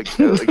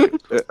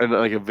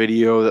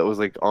video that was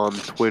like on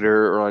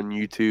Twitter or on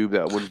YouTube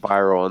that went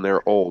viral and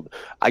they're old.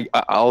 I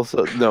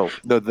also no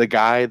the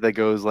guy that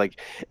goes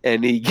like,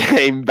 and he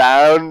came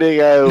bounding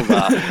over.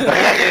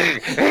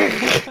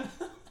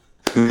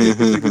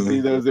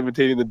 That was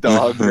imitating the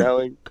dog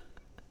growling.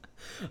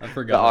 I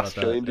forgot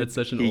about that. It's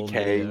such an old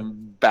video. He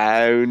came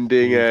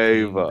bounding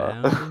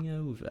over.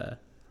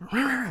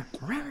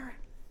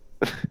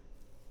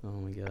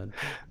 Oh my God.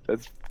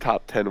 That's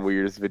top 10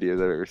 weirdest videos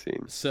I've ever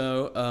seen.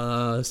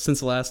 So, since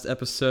the last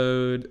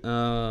episode,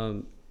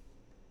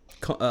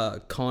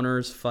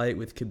 Conor's fight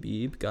with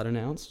Khabib got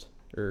announced.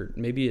 Or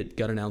maybe it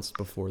got announced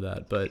before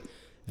that, but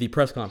the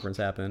press conference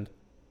happened.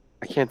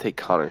 I can't take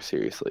Conor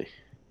seriously.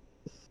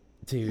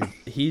 Dude,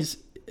 he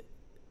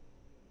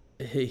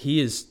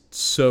is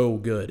so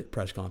good at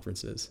press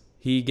conferences.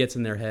 He gets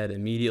in their head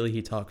immediately.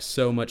 He talks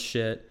so much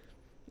shit,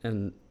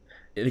 and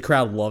the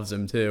crowd loves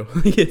him too.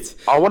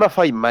 I want to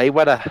fight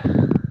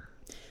Mayweather.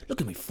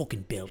 Look at me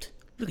fucking belt.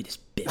 Look at this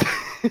belt.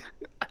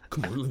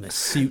 Come on, look at my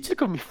suit.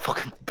 Look at me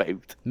fucking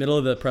belt. Middle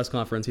of the press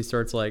conference, he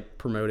starts like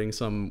promoting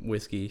some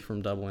whiskey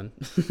from Dublin.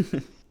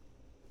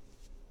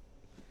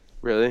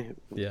 Really?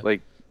 Yeah.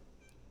 Like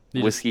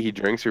whiskey he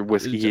drinks or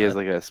whiskey he has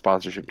like a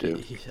sponsorship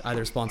to?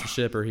 Either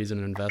sponsorship or he's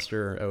an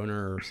investor or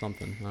owner or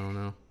something. I don't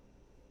know.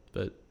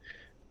 But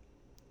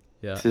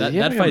yeah, So does he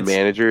have a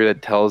manager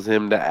that tells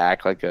him to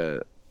act like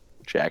a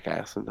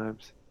jackass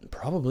sometimes?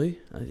 Probably.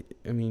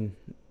 I mean,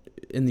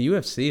 in the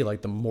UFC,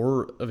 like the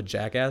more of a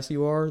jackass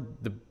you are,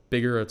 the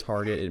bigger a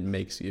target it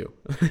makes you.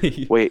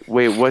 wait,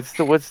 what's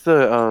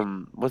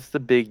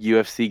the big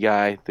UFC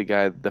guy,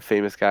 the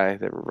famous guy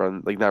that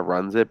not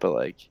runs it, but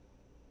like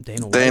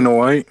Dana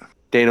White.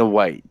 Dana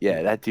White,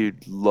 yeah, that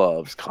dude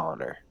loves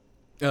Conor.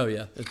 Oh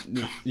yeah,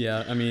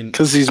 yeah. I mean,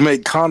 because he's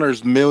made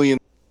Conor's millions.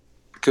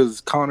 Because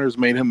Conor's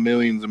made him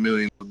millions and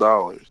millions of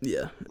dollars.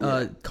 Yeah.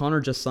 Conor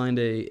just signed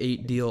an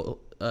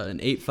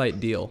 8-fight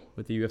deal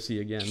with the UFC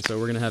again. So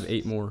we're gonna have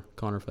 8 more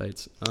Conor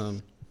fights. I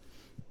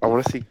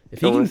want to see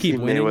if he can keep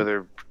winning.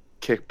 Mayweather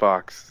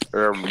kickbox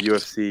or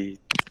UFC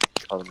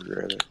Conor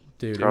McGregor.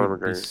 Dude, Conor it would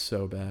McGregor. be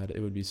so bad. It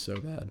would be so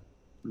bad.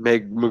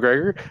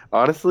 McGregor,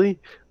 honestly,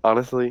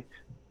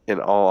 in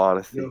all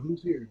honesty, Yo,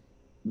 who's here?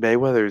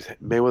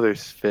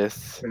 Mayweather's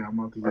fists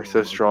are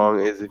so strong.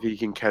 Is if he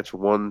can catch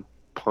one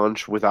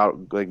punch without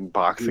like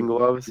boxing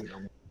gloves,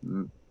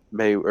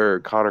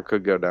 Conor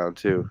could go down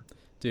too.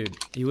 Dude,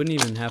 he wouldn't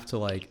even have to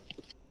like.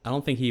 I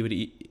don't think he would.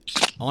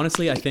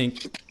 Honestly, I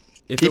think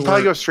He'd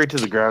probably go straight to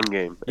the ground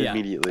game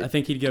immediately. I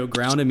think he'd go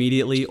ground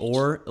immediately,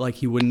 or like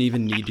he wouldn't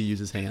even need to use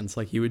his hands.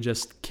 Like he would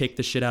just kick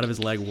the shit out of his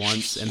leg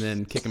once and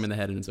then kick him in the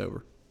head and it's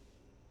over.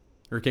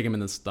 Or kick him in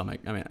the stomach.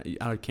 I mean,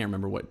 I can't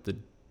remember what the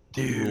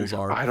rules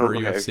are for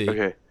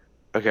UFC.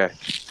 Okay.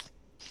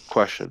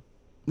 Question.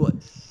 What?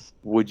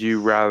 Would you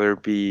rather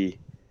be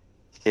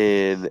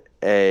in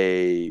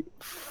a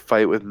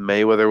fight with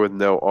Mayweather with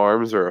no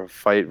arms or a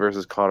fight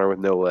versus Conor with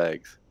no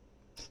legs?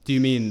 Do you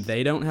mean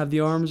they don't have the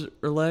arms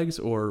or legs,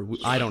 or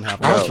I don't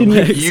have arms or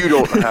legs? You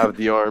don't have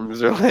the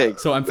arms or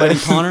legs. So I'm fighting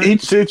Conor?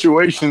 Each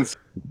situation's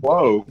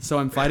whoa. So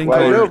I'm fighting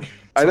Conor.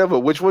 I know,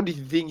 but which one do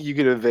you think you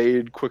can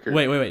evade quicker?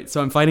 Wait.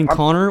 So I'm fighting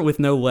Conor with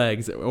no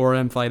legs, or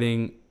I'm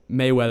fighting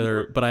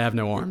Mayweather, but I have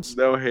no arms.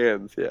 No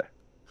hands, yeah.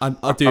 I'm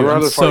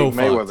so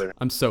fucked.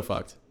 I'm so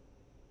fucked.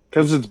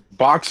 Because it's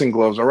boxing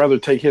gloves. I'd rather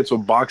take hits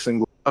with boxing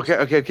gloves.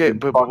 Okay.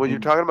 But when you're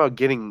talking about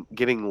getting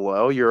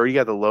low, you already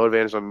got the low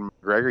advantage on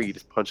McGregor. You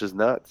just punch his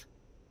nuts.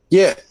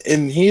 Yeah,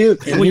 and you're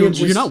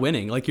not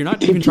winning. Like you're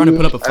not even trying to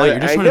put up a fight. You're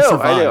just trying to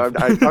survive. I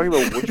know. I'm talking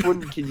about which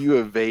one can you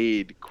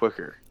evade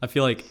quicker. I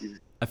feel like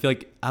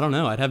I don't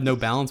know. I'd have no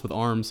balance with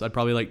arms. I'd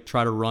probably like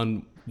try to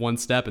run one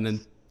step and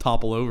then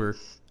topple over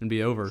and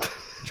be over.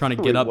 Trying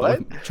to get up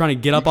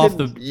off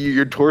the.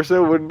 Your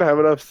torso wouldn't have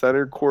enough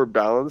center core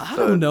balance. I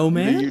don't know,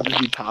 man. You'd just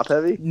be top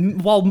heavy.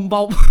 While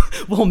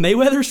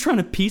Mayweather's trying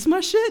to piece my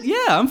shit,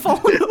 yeah, I'm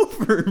falling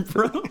over,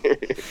 bro.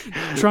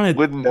 Trying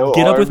to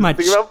get up with my.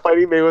 Think about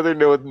fighting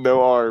Mayweather with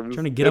no arms.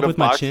 Trying to get up with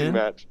my chin.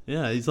 Match.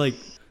 Yeah, he's like,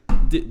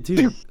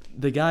 dude,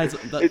 the guys.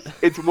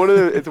 It's one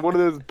of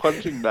those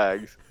punching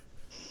bags.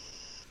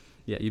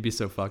 Yeah, you'd be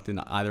so fucked in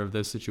either of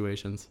those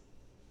situations.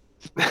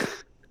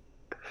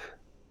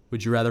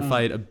 Would you rather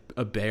fight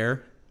a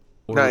bear?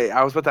 Or... No,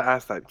 I was about to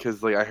ask that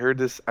because like I've heard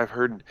the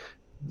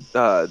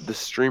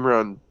streamer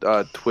on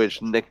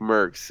Twitch, Nick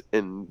Merckx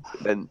and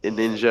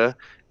Ninja,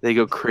 they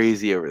go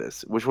crazy over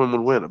this. Which one would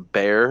win, a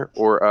bear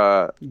or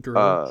a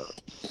gorilla?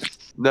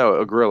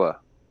 No, a gorilla.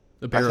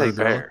 A bear or a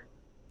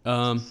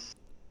gorilla?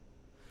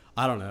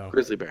 I don't know.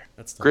 Grizzly bear.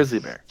 That's tough. Grizzly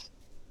bear.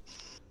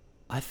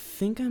 I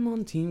think I'm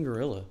on Team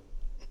Gorilla.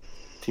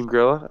 Team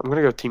Gorilla? I'm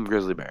gonna go Team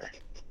Grizzly Bear.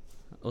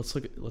 Let's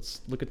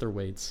look at their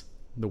weights.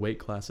 The weight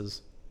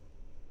classes.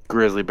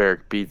 Grizzly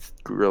bear beats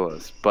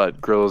gorillas,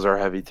 but gorillas are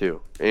heavy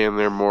too, and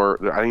they're more.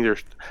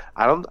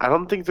 I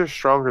don't think they're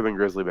stronger than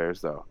grizzly bears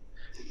though,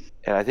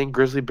 and I think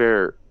grizzly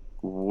bear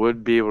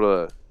would be able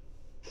to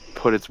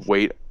put its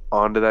weight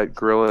onto that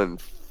gorilla and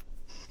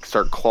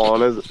start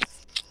clawing his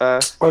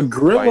ass. A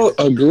gorilla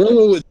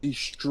would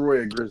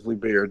destroy a grizzly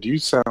bear. Do you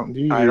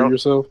hear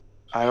yourself?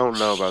 I don't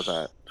know about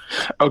that.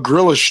 A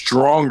gorilla's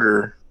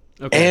stronger.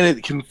 Okay. And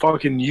it can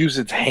fucking use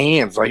its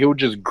hands. Like it would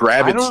just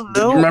grab it. I don't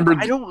know. Remember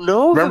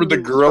the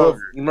gorilla?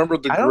 Remember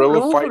the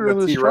gorilla fighting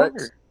the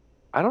T-Rex?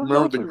 I don't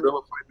remember the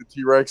gorilla fighting the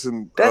T-Rex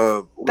and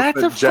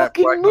that's a Jack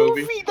fucking Black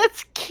movie.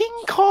 That's King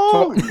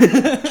Kong.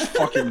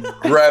 Fucking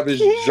grab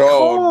his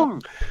jaw,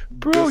 Kong.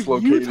 Bro.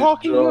 You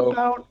talking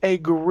about a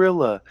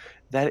gorilla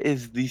that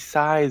is the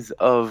size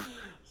of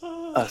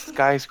a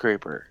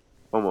skyscraper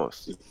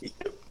almost.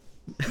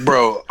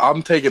 Bro,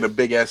 I'm taking a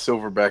big ass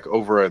silverback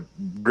over a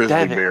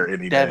grizzly bear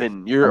any day.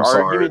 Devin, your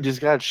argument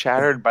just got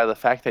shattered by the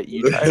fact that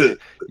you tried to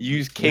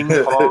use King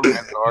Kong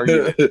as an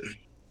argument.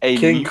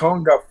 King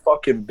Kong got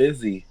fucking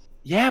busy.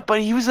 Yeah, but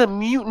he was a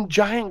mutant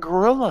giant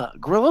gorilla.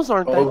 Gorillas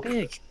aren't that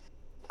big.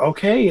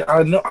 Okay,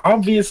 I know.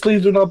 Obviously,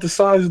 they're not the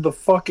size of the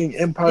fucking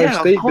Empire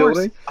State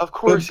Building. Of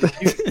course,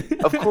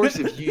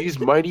 if you use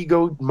Mighty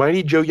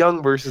Joe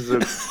Young versus a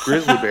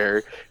grizzly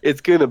bear, it's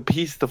gonna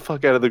piece the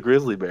fuck out of the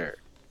grizzly bear.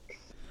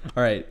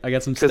 All right, I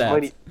got some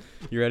stats.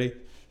 You ready?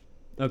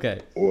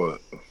 Okay. What?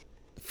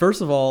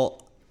 First of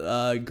all,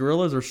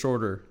 gorillas are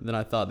shorter than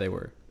I thought they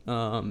were.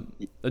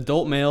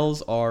 Adult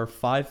males are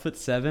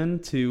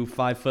 5'7" to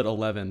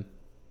 5'11"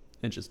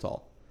 inches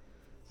tall.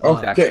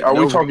 Okay, are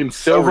we talking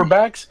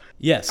silverbacks?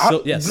 Yes,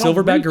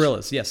 silverback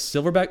gorillas. Yes,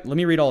 silverback. Let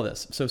me read all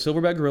this. So,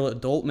 silverback gorilla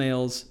adult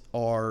males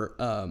are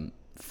 5'7"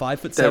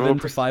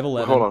 to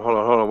 5'11". Hold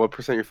on. What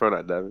percent your phone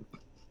at, Devin?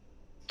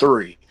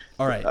 3.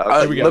 All right,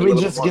 let me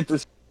just get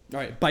this. All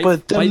right,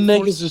 but them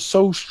niggas are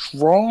so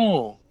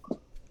strong.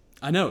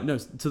 I know. No,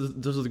 so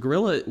the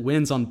gorilla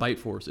wins on bite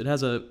force. It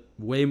has a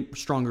way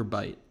stronger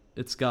bite.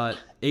 It's got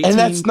 18... And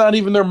that's not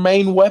even their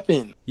main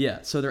weapon. Yeah,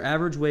 so their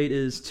average weight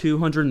is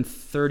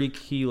 230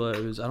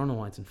 kilos. I don't know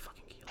why it's in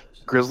fucking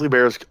kilos. Grizzly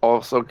bears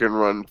also can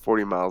run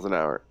 40 miles an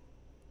hour.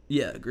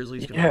 Yeah,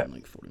 grizzlies can run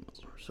like 40 miles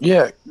an hour. So.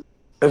 Yeah,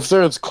 if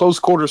there's close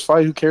quarters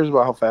fight, who cares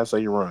about how fast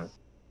they can run?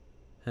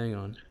 Hang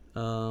on. I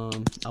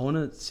want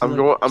to. I'm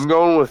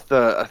going with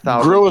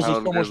 1,000. Gorillas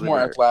are so much more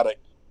athletic.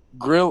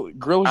 Gorillas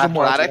are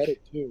more athletic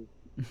too.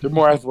 They're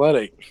more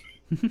athletic.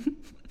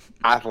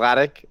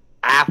 Athletic.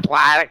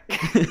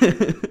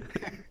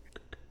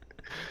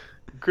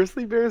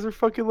 Grizzly bears are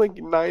fucking like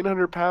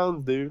 900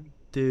 pounds, dude.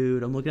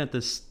 Dude, I'm looking at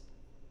this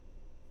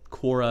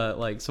Quora.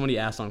 Like somebody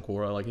asked on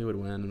Quora, like who would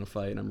win in a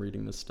fight, and I'm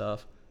reading this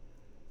stuff.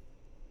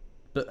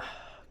 But,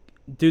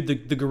 dude,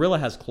 the gorilla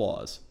has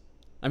claws.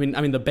 I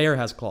mean, the bear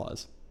has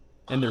claws.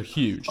 and they're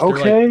huge.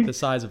 Okay. They're like the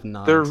size of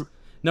knives.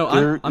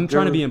 I'm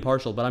trying to be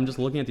impartial, but I'm just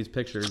looking at these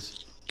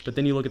pictures. But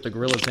then you look at the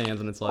gorilla's hands,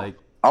 and it's like.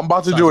 I'm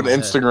about to do an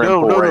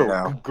Instagram poll right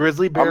now.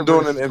 Grizzly bear. I'm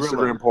doing an versus Instagram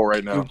gorilla. poll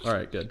right now. All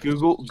right, good. I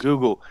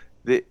googled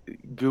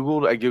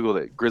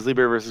it. Grizzly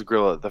bear versus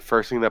gorilla. The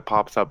first thing that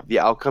pops up. The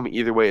outcome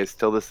either way is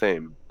still the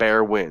same.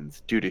 Bear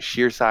wins due to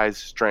sheer size,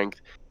 strength,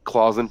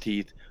 claws, and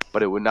teeth.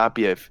 But it would not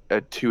be a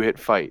 2-hit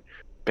fight.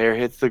 Bear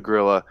hits the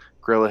gorilla.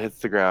 Gorilla hits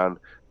the ground.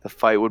 The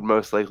fight would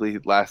most likely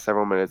last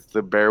several minutes.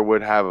 The bear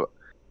would have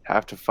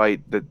to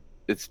fight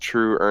its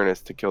true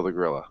earnest to kill the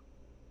gorilla.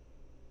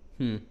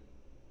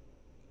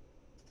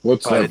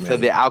 What's that? It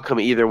said the outcome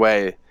either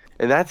way,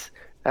 and that's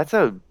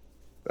the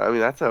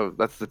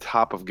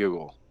top of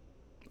Google.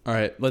 All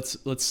right, let's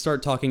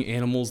start talking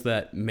animals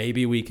that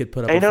maybe we could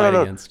put up a fight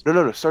against.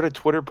 No. Start a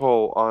Twitter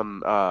poll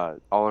on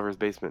Oliver's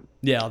basement.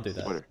 Yeah, I'll do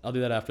that. Twitter. I'll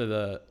do that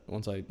after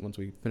once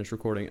we finish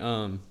recording.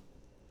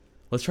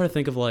 Let's try to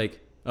think of like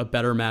a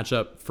better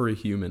matchup for a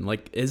human.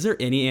 Like, is there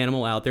any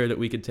animal out there that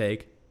we could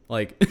take?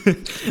 Like,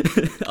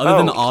 other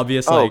than the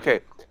obvious. Okay.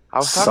 I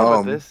was talking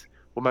about this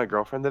with my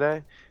girlfriend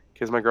today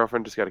because my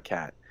girlfriend just got a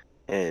cat,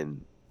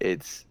 and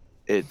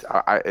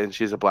and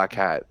she's a black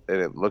cat, and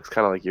it looks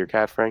kind of like your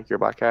cat, Frank. Your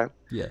black cat.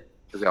 Yeah.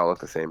 Because they all look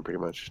the same, pretty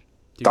much.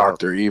 Dude,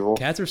 Dr. Evil.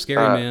 Cats are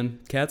scary, man.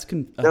 Cats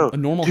can a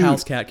normal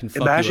house cat can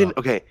fuck imagine, you up.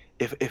 Okay,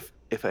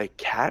 if a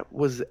cat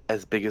was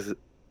as big as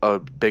a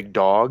big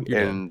dog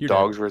and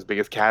dogs were as big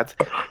as cats,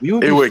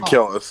 it would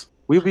kill us.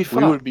 We would be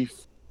fucked. We would be.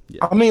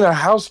 Yeah. I mean, a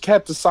house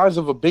cat the size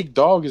of a big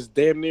dog is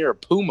damn near a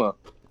puma.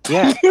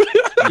 Yeah.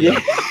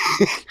 Yeah.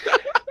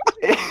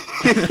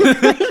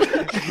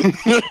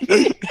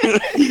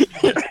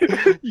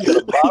 You got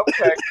a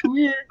bobcat. Come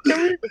here,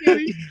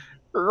 kitty.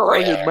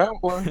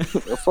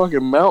 A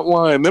fucking mountain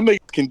lion. Them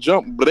niggas can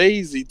jump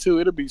blazy too.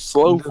 It'll be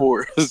slow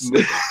for us.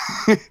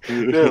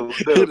 No,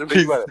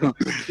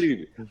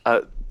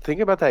 think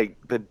about that.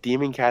 The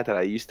demon cat that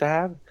I used to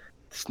have,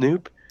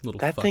 Snoop.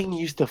 That thing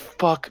used to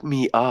fuck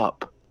me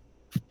up.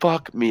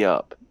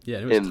 Yeah,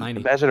 it was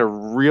tiny. Imagine a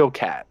real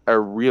cat, a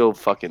real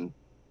fucking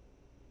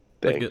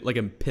thing. Like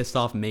a pissed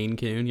off Maine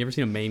Coon. You ever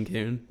seen a Maine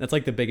Coon? That's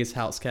like the biggest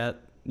house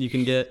cat you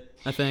can get,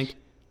 I think.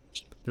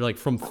 They're like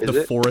from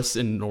the forests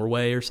in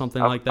Norway or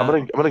something like that.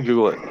 I'm gonna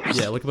Google it.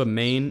 Yeah, look up a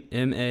Maine,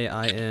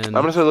 M-A-I-N. I'm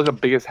gonna say look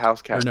up biggest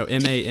house cat. Or no,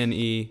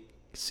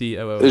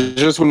 M-A-N-E-C-O-O. I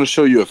just want to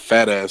show you a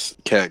fat ass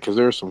cat because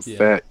there are some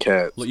fat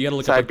cats. Look, you gotta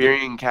look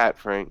Siberian cat,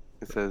 Frank.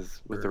 It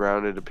says with the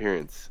rounded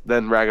appearance.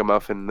 Then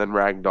Ragamuffin, then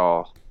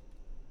Ragdoll,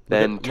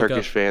 then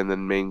Turkish Fan,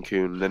 then Maine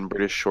Coon, then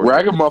British Short. A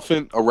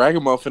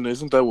ragamuffin,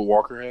 isn't that what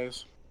Walker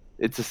has?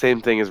 It's the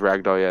same thing as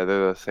Ragdoll. Yeah,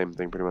 they're the same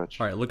thing pretty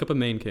much. All right, look up a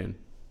Maine Coon.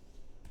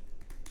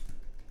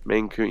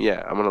 Maine Coon,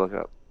 yeah, I'm gonna look it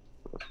up.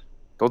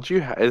 Don't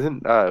you?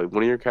 Isn't one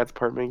of your cats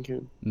part Maine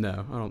Coon?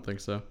 No, I don't think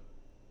so.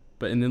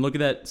 But and then look at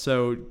that.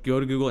 So go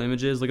to Google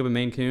Images, look up a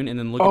Maine Coon, and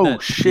then look at that. Oh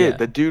shit!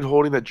 The dude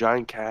holding the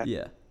giant cat.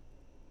 Yeah.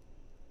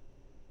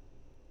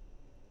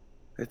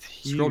 It's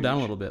huge. Scroll down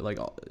a little bit. Like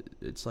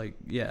it's like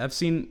I've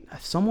seen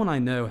someone I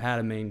know had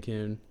a Maine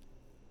Coon.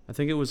 I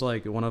think it was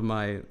like one of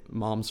my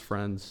mom's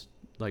friends,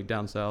 like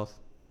down south.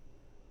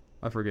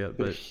 I forget,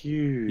 but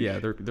huge. Yeah,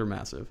 they're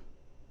massive.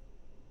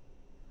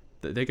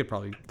 They could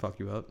probably fuck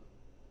you up.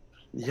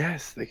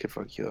 Yes, they could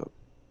fuck you up.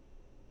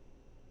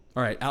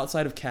 All right,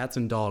 outside of cats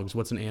and dogs,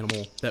 what's an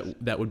animal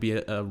that would be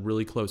a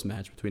really close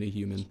match between a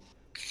human?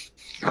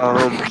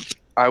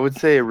 I would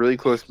say a really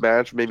close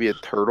match, maybe a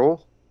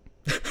turtle.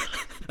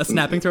 A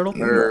snapping turtle?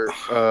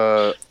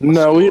 Or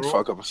no, we'd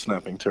fuck up a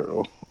snapping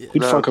turtle.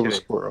 We'd fuck up a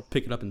squirrel.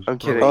 Pick it up and. I'm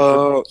kidding.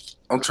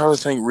 I'm trying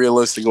to think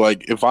realistic.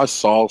 Like if I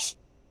saw.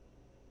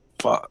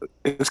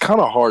 It's kind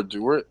of hard,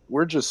 dude.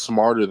 We're just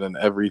smarter than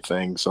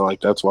everything, so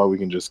like that's why we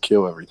can just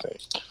kill everything.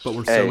 But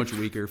we're so much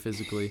weaker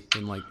physically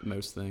than like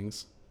most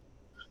things.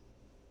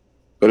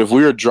 But if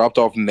we were dropped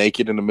off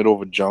naked in the middle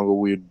of a jungle,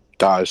 we'd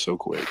die so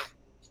quick.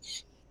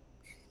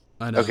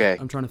 I know. Okay.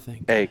 I'm trying to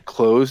think. An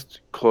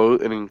enclosed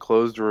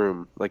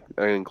room, like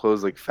an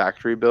enclosed like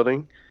factory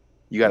building.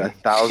 You got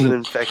 1,000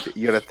 infected.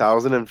 You got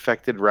 1,000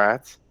 infected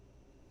rats,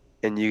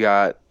 and you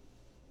got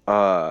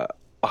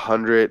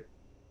 100.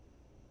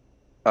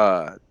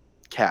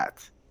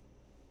 Cats.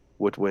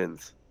 What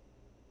wins?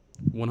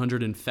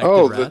 100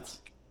 infected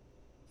rats?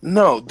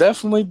 No,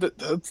 definitely.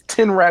 That's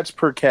 10 rats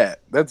per cat.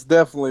 That's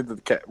definitely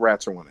the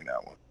rats are winning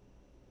that one.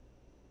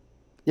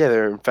 Yeah,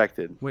 they're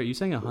infected. Wait, are you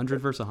saying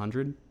 100 versus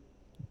 100?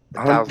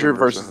 100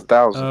 versus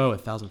 1,000. Oh,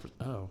 1,000.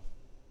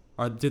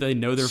 Do they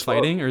know they're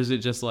fighting, or is it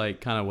just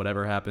like kind of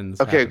whatever happens?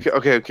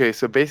 Okay.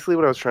 So basically,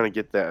 what I was trying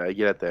to get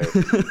at there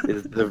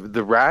is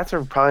the rats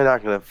are probably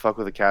not gonna fuck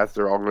with the cats.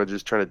 They're all gonna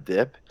just try to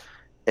dip.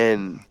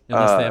 And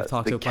unless they have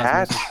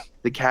toxoplasmosis.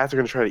 The cats are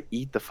gonna try to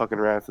eat the fucking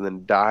rats and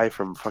then die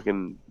from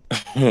fucking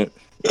dead,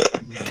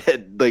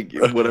 like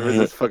whatever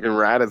this fucking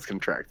rat is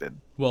contracted.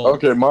 Well,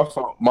 okay, my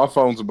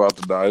phone's about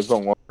to die. It's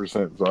on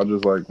 1%, so I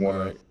just like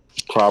want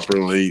to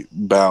properly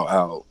bow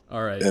out.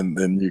 All right, and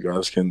then you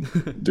guys can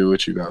do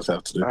what you guys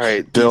have to do. All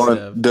right,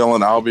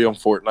 Dylan, I'll be on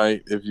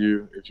Fortnite if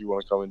you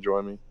want to come and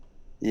join me.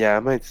 Yeah, I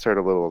might start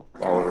a little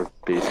Oliver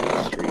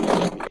baseball stream.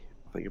 Maybe.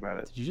 Think about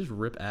it. Did you just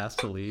rip ass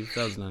to leave?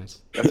 That was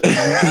nice.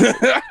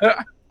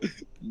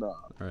 Nah.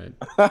 All right.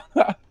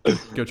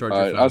 Go charge All your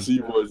right, phone. I'll see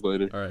you boys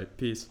later. All right.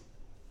 Peace.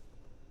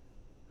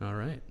 All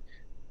right.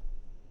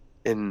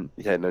 And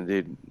yeah, no,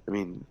 dude. I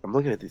mean, I'm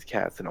looking at these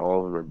cats, and all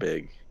of them are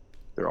big.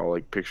 They're all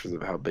like pictures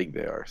of how big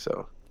they are.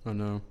 So Oh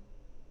no.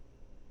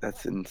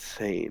 that's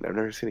insane. I've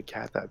never seen a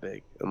cat that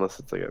big, unless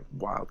it's like a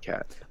wild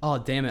cat. Oh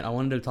damn it! I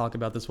wanted to talk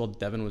about this while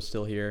Devin was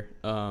still here.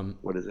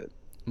 What is it?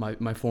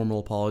 My formal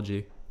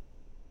apology.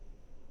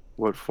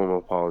 What formal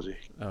apology?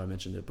 Oh, I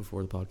mentioned it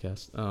before the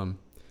podcast. I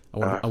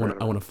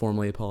want to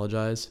formally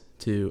apologize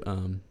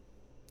to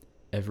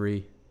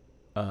every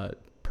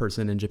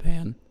person in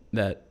Japan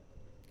that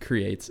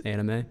creates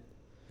anime.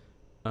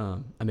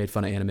 I made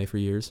fun of anime for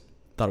years.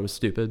 Thought it was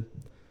stupid.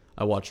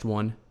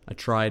 I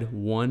tried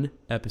one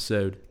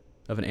episode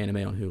of an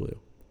anime on Hulu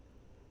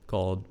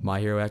called My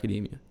Hero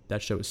Academia.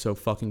 That show is so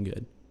fucking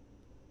good.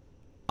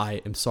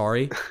 I am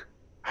sorry.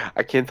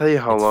 I can't tell you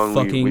how long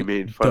we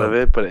made fun of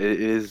it, but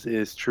it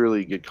is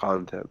truly good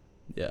content.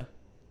 Yeah.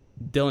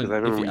 Dylan, I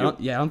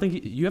don't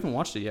think you haven't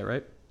watched it yet,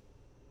 right?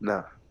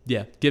 No.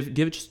 Yeah, give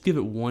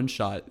it one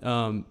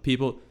shot.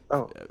 People.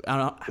 Oh, I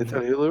don't know. It's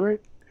on Hulu,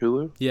 right?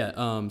 Hulu.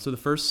 Yeah. So the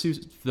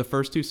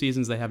first two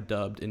seasons they have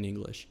dubbed in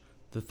English.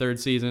 The third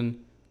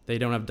season they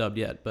don't have dubbed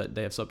yet, but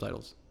they have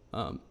subtitles.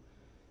 But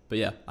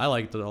yeah, I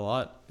liked it a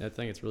lot. I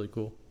think it's really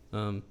cool.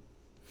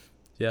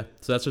 Yeah.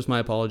 So that's just my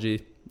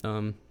apology.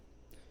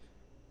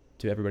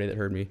 To everybody that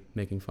heard me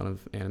making fun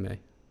of anime,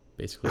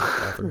 basically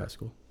all through high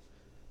school.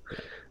 Yeah.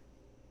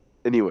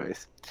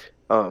 Anyways,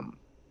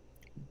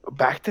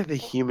 back to the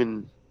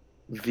human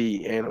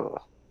v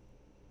animal.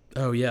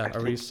 Oh yeah,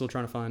 are we still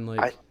trying to find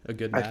like a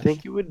good match? I'm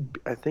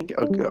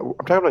talking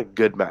about a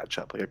good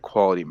matchup, like a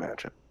quality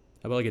matchup.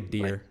 How about like a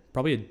deer?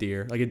 Probably a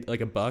deer,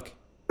 like a buck.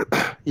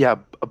 Yeah,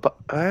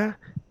 I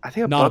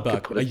think not a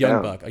buck, a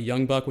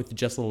young buck with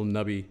just little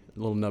nubby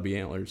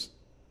antlers.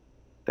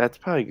 That's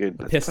probably good.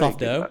 A pissed off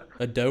doe,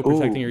 a doe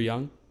protecting her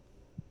young.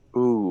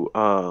 Ooh,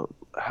 how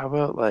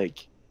about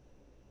like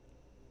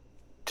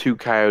two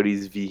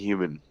coyotes v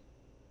human?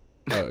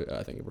 Oh,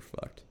 I think we're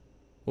fucked.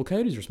 Well,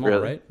 coyotes are small,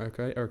 right? Are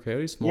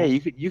coyotes small? Yeah,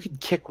 you could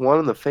kick one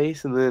in the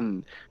face and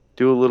then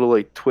do a little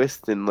like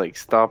twist and like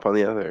stomp on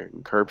the other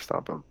and curb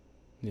stomp them.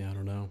 Yeah, I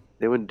don't know.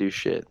 They wouldn't do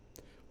shit.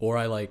 Or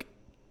I like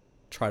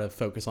try to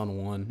focus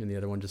on one and the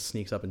other one just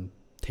sneaks up and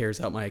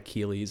tears out my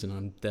Achilles and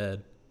I'm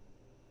dead.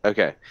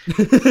 Okay.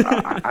 This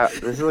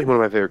is like one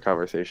of my favorite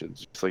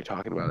conversations, just like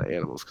talking about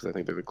animals because I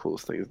think they're the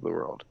coolest things in the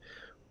world.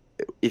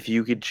 If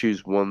you could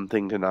choose one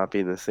thing to not be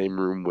in the same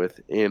room with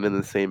and in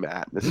the same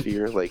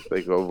atmosphere,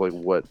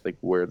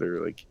 where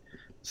they're like,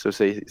 so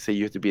say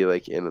you have to be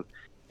like in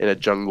a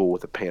jungle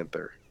with a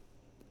panther.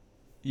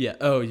 Yeah.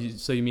 Oh,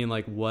 so you mean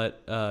like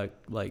what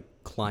like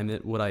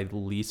climate would I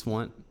least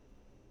want?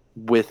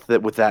 With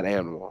that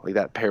animal, like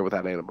that pair with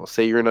that animal.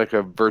 Say you're in like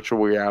a virtual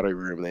reality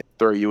room, and they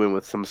throw you in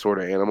with some sort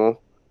of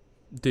animal.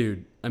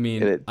 Dude, I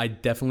mean, I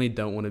definitely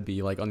don't want to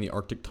be like on the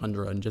Arctic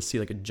tundra and just see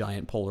like a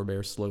giant polar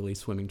bear slowly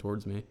swimming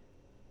towards me.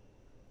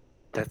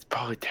 That's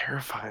probably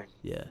terrifying.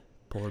 Yeah,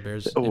 polar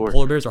bears.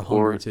 Polar bears are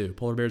hungry too.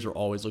 Polar bears are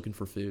always looking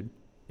for food,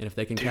 and if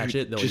they can catch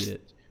it, they'll eat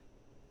it.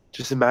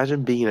 Just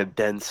imagine being in a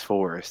dense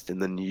forest, and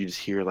then you just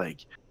hear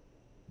like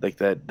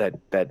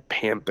that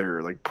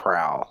panther like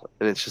prowl,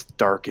 and it's just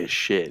dark as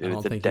shit, and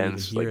it's a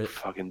dense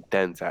fucking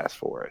dense ass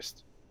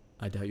forest.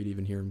 I doubt you'd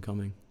even hear him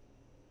coming.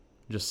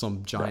 Just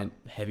some giant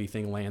heavy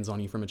thing lands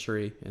on you from a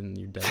tree, and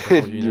you're dead before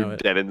you know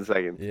it. Dead in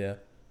seconds. Yeah,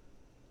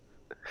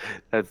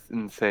 that's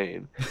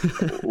insane.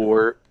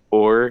 or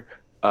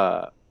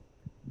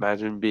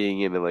imagine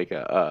being in like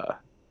a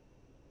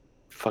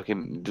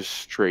fucking just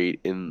straight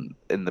in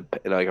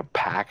like a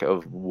pack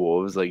of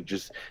wolves, like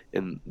just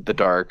in the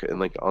dark and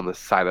like on the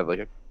side of like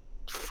a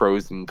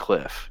frozen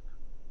cliff,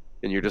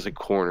 and you're just like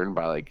cornered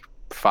by like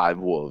 5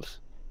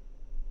 wolves.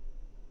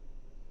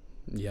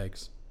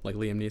 Yikes! Like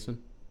Liam Neeson.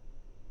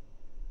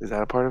 Is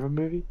that a part of a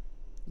movie?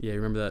 Yeah,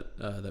 you remember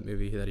that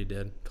movie that he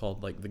did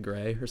called like The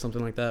Gray or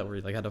something like that, where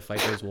he like had to fight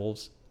those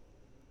wolves.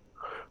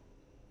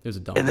 It was a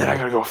dumb. And then I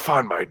gotta go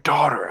find my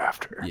daughter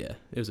after. Yeah,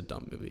 it was a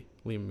dumb movie.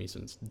 Liam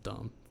Neeson's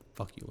dumb.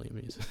 Fuck you, Liam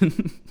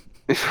Neeson.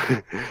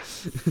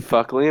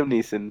 Fuck Liam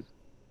Neeson,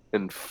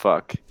 and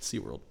fuck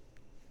SeaWorld.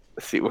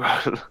 Free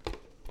water.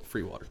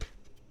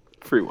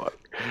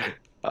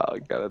 Oh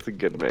god, that's a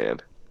good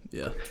man.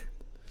 Yeah.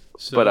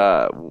 So,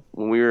 but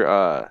when we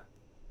were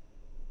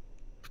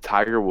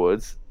Tiger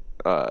Woods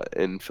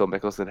and Phil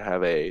Mickelson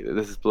have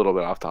this is a little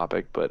bit off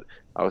topic, but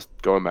I was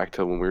going back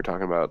to when we were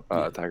talking about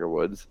Tiger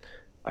Woods.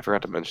 I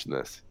forgot to mention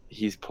this.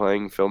 He's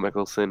playing Phil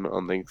Mickelson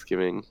on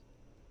Thanksgiving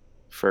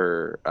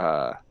for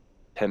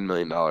 $10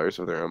 million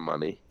with their own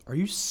money. Are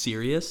you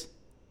serious?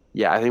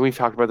 Yeah, I think we've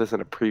talked about this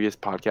in a previous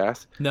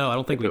podcast. No, I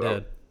don't think we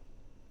did.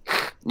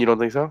 You don't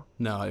think so?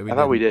 No, I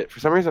thought we did. For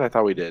some reason, I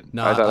thought we did.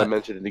 No, I thought I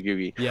mentioned it to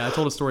Googie. Yeah, I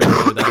told a story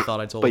that I thought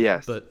I told. But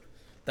yes, but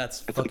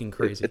that's fucking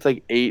crazy. It's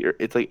like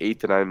 8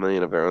 to 9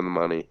 million of their own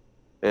money,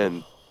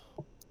 and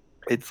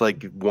it's like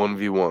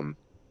 1v1.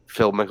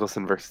 Phil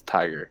Mickelson versus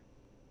Tiger.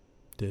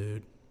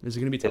 Dude, is it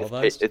gonna be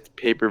televised? It's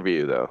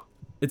pay-per-view though.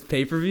 It's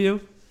pay-per-view?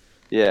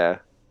 Yeah.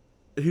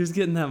 Who's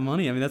getting that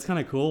money? I mean, that's kind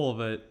of cool,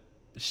 but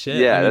shit.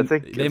 Yeah, I mean,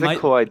 that's a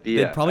cool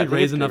idea. They'd probably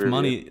raise enough pay-per-view.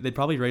 money. They'd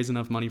probably raise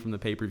enough money from the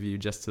pay-per-view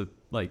just to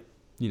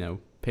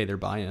pay their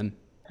buy-in,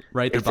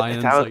 right? Their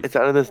buy-ins. It's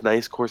out of this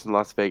nice course in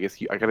Las Vegas.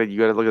 You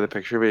gotta look at the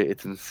picture of it.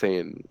 It's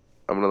insane.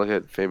 I'm gonna look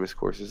at famous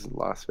courses in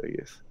Las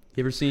Vegas.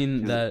 You ever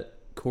seen that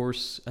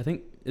course? I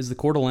think is the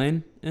Coeur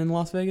d'Alene in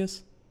Las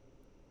Vegas.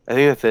 I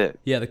think that's it.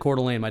 Yeah, the Coeur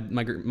d'Alene.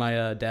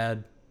 My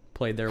dad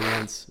played there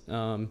once.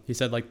 He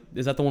said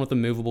is that the one with the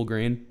movable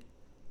green?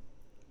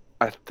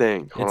 I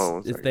think. Hold on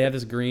one second. They have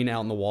this green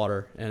out in the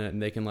water,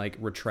 and they can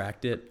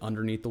retract it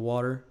underneath the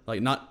water.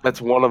 That's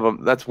one of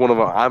them.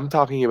 I'm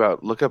talking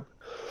about. Look up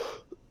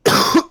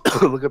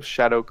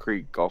Shadow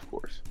Creek Golf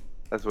Course.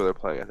 That's where they're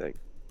playing, I think.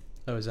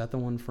 Oh, is that the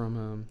one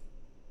from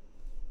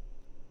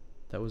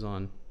that was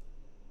on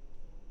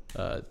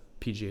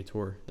PGA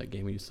Tour, that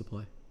game we used to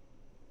play?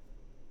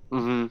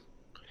 Mm-hmm.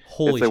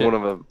 Holy shit. One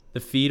of them. The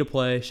fee to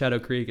play Shadow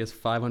Creek is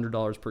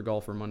 $500 per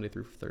golfer Monday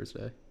through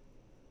Thursday.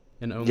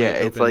 And only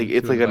it's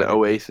like an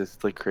oasis.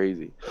 It's like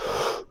crazy.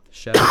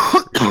 Shadow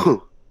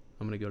Creek.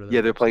 I'm gonna go to that.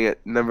 Yeah, they're playing it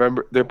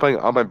November. They're playing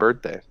on my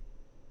birthday,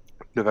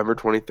 November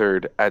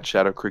 23rd at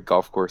Shadow Creek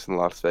Golf Course in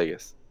Las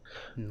Vegas.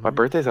 Mm-hmm. My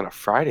birthday's on a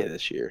Friday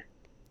this year.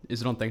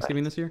 Is it on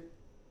Thanksgiving this year?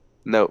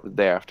 No, the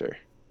day after.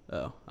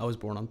 Oh, I was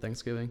born on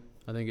Thanksgiving.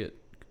 I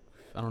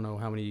don't know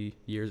how many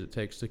years it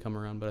takes to come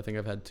around, but I think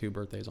I've had 2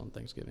 birthdays on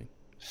Thanksgiving.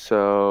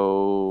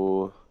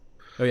 So.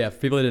 Oh yeah, for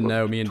people that didn't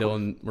know, me and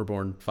Dylan were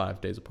born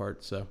 5 days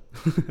apart, so.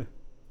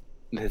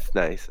 It's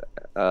nice.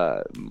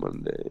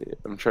 Monday.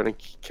 I'm trying to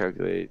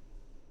calculate.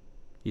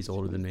 He's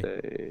older than me.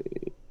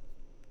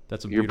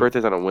 That's Your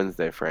birthday's on a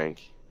Wednesday,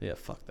 Frank. Yeah,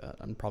 fuck that.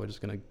 I'm probably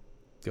just gonna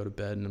go to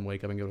bed and then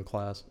wake up and go to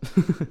class.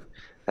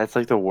 That's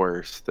the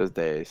worst, those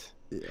days.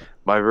 Yeah.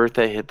 My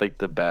birthday hit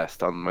the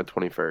best on my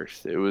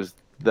 21st. It was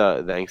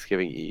the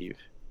Thanksgiving Eve.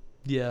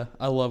 Yeah,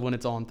 I love when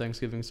it's on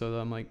Thanksgiving, so that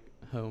I'm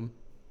home.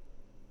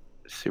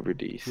 Super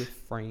decent. With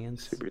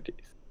friends. Super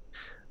decent.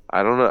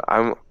 I don't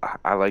know.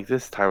 I like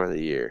this time of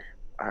the year.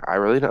 I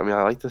really don't. I mean,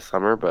 I like the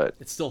summer, but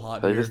it's still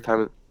hot. I like this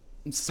time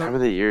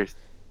of the year.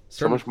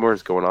 So much more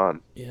is going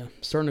on. Yeah,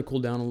 starting to cool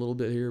down a little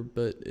bit here,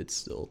 but it's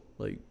still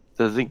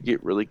Does it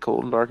get really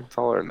cold in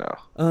Arkansas or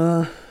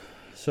no?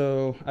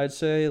 So I'd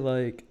say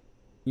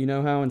you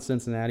know how in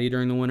Cincinnati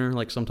during the winter,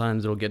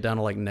 sometimes it'll get down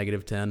to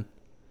 -10.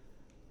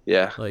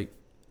 Yeah.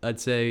 I'd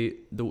say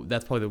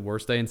that's probably the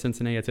worst day in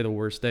Cincinnati. I'd say the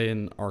worst day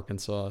in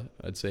Arkansas.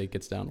 I'd say it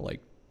gets down to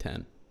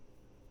 10.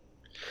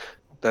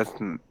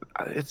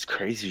 It's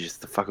crazy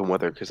just the fucking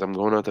weather, because I'm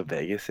going out to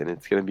Vegas and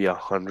it's gonna be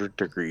 100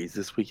 degrees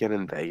this weekend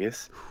in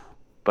Vegas,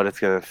 but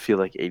it's gonna feel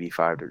like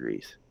 85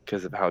 degrees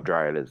because of how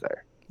dry it is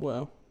there.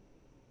 Wow.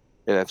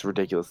 And that's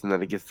ridiculous. And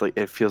then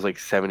it feels like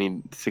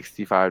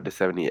 65 to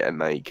 70 at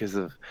night because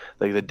of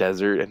the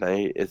desert at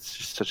night. It's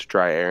just such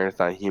dry air and it's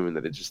not humid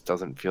that it just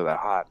doesn't feel that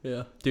hot.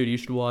 Yeah, dude, you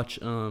should watch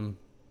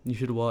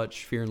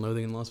Fear and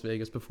Loathing in Las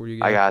Vegas before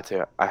you go. I got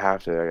to. I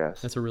have to, I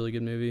guess. That's a really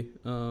good movie.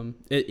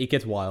 It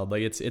gets wild.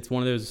 It's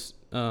one of those.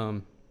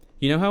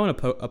 You know how in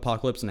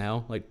Apocalypse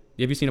Now, have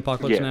you seen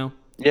Apocalypse Now?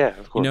 Yeah,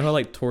 of course. You know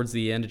how towards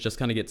the end it just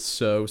kind of gets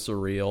so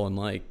surreal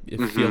and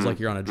it feels like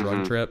you're on a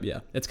drug trip. Yeah,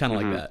 it's kind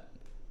of like that.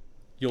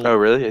 Oh,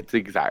 really? It's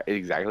exactly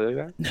like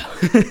that?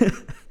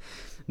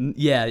 No.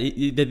 Yeah,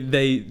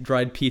 they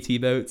ride PT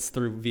boats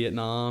through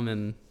Vietnam,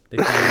 and they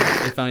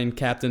find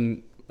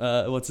Captain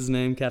what's his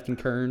name? Captain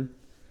Kern.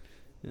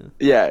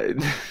 Yeah.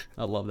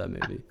 I love that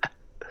movie.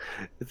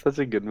 It's such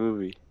a good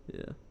movie.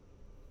 Yeah.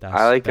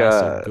 That's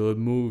a good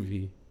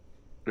movie.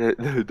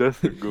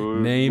 That's a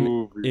good Name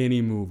movie.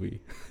 any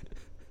movie.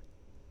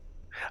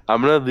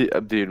 I'm gonna be,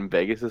 dude, in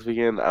Vegas this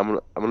weekend. I'm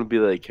gonna be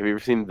have you ever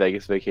seen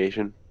Vegas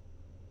Vacation?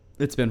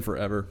 It's been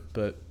forever,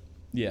 but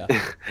yeah.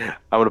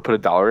 I'm gonna put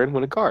 $1 in,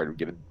 win a card.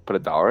 Put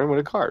 $1 in, win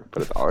a card.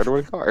 Put $1 in,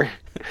 win a card.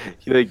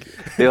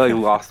 They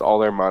lost all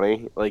their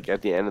money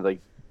at the end of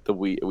the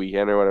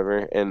weekend or whatever,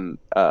 and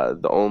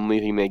the only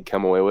thing they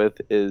come away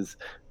with is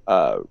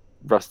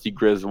Rusty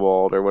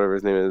Griswold or whatever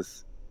his name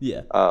is.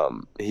 Yeah.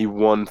 He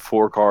won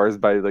 4 cars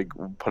by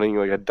putting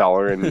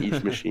 $1 in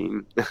each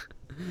machine.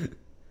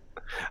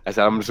 I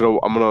said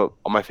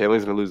my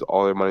family's gonna lose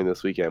all their money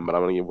this weekend, but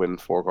I'm gonna win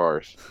 4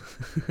 cars.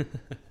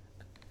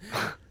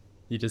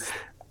 You just,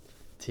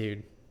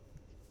 dude.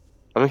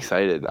 I'm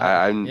excited.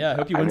 I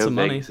hope you win some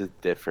money. Vegas is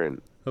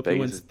different.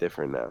 Vegas is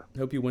different now.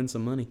 Hope you win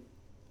some money.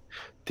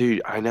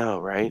 Dude, I know,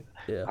 right?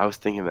 Yeah. I was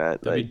thinking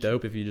that. That'd be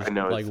dope if you just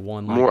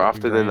won more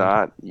often than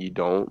not, you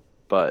don't.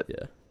 But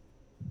yeah,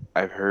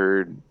 I've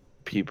heard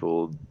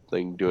people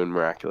doing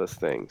miraculous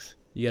things.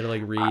 You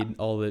gotta read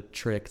all the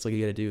tricks. You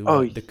gotta do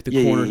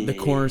the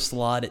corner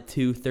slot at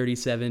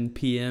 2:37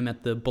 p.m.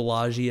 at the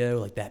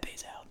Bellagio. That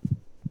pays out.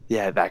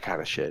 Yeah, that kind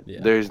of shit. Yeah.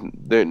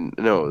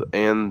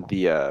 And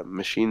the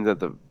machines at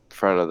the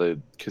front of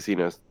the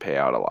casinos pay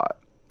out a lot.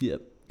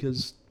 Yep,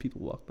 because people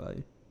walk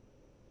by.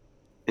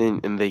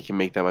 And they can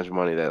make that much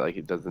money that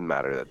it doesn't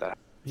matter that.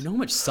 You know how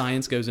much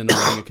science goes into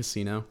running a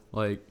casino?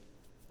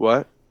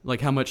 What?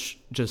 Like how much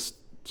just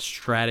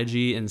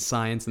strategy and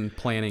science and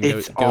planning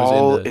It's goes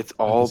all into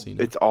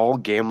it's all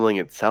gambling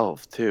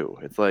itself too.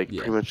 It's like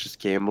pretty much just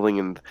gambling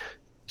and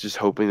just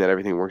hoping that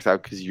everything works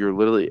out because you're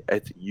literally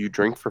you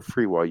drink for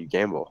free while you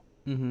gamble.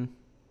 Mm-hmm.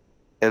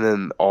 And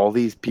then all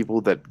these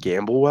people that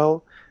gamble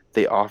well,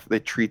 they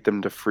treat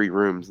them to free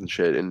rooms and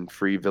shit and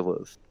free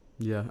villas.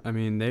 Yeah, I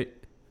mean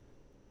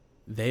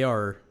they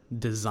are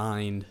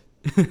designed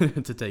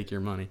to take your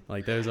money.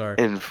 Like those are.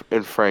 And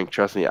Frank,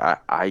 trust me,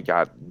 I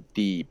got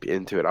deep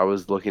into it. I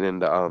was looking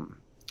into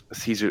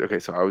Caesars. Okay,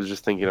 so I was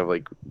just thinking of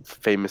like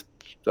famous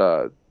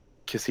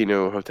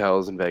casino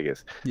hotels in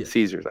Vegas. Yeah.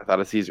 Caesars. I thought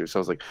of Caesars. So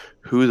I was like,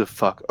 who the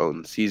fuck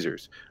owns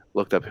Caesars?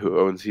 Looked up who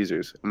owns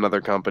Caesars.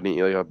 Another company,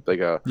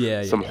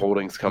 some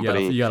holdings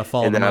company. You gotta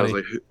follow. And then the I money.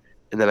 was like,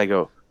 and then I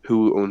go,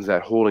 who owns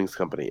that holdings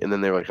company? And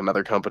then they were like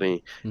another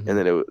company. Mm-hmm.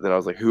 And then I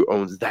was like, who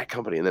owns that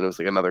company? And then it was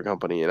like another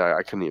company, and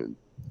I couldn't even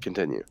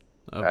continue.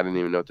 Oh. I didn't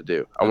even know what to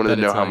do. I wanted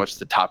to know how much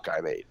the top guy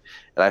made,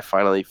 and I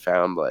finally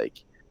found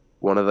like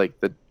one of like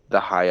the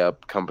high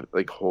up company,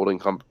 like holding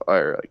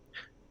or like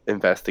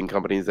investing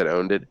companies that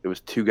owned it. It was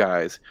two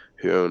guys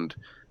who owned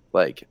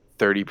like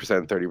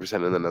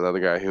 30%, and then another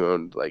guy who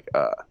owned like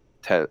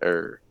 10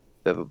 or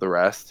the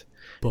rest.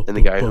 And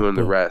the guy who owned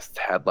the rest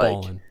had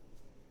like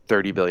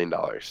 $30 billion.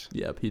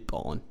 Yeah, he's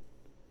balling.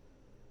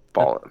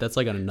 That's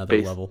like on another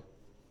level.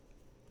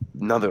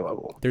 Another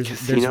level. There's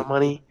casino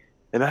money.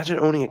 Imagine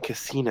owning a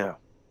casino.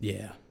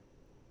 Yeah.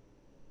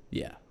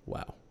 Yeah.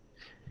 Wow.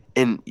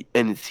 And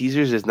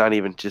Caesars is not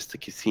even just a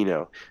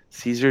casino.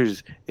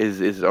 Caesars is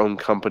its own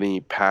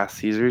company past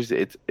Caesars.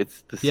 It's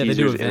the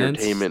Caesars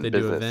entertainment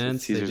business. Do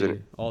events, Caesars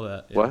all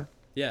that. Yeah. What?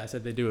 Yeah, I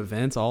said they do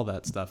events, all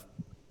that stuff.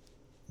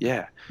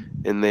 Yeah.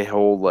 And they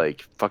hold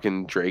like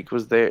fucking Drake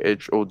was there.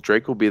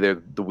 Drake will be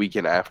there the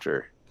weekend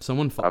after. I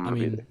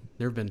mean,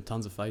 there have been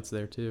tons of fights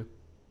there too.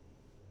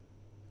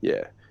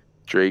 Yeah.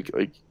 Drake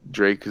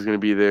is gonna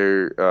be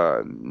there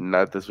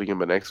not this weekend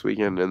but next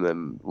weekend, and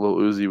then Lil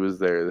Uzi was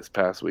there this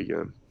past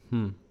weekend.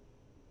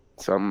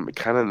 So I'm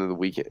kind of in the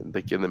weekend,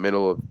 like in the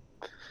middle of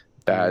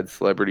bad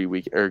celebrity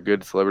week or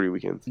good celebrity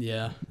weekends.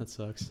 Yeah, that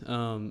sucks.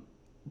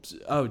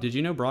 Did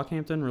you know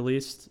Brockhampton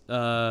released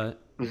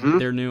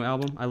their new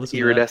album? I listened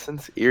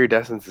Iridescence. to that.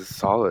 Iridescence is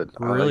solid.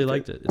 I really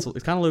liked it. It's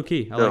kind of low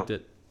key. I liked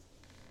it.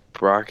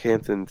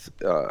 Brockhampton's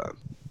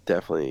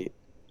definitely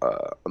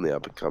on the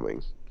up and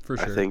coming. For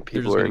sure. I think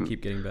people are gonna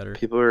keep getting better.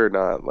 People are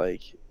not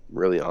like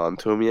really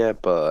onto them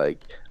yet, but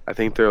like I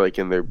think they're like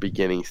in their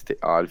beginning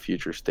Odd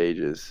Future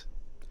stages.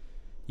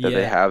 That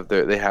they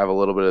have a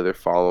little bit of their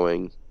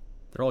following.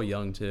 They're all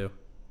young too.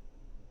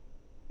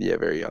 Yeah,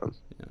 very young.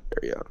 Yeah,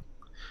 very young.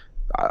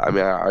 I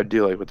mean, I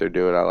do like what they're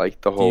doing. I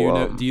like the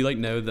whole. Do you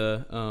know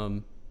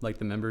the like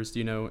the members? Do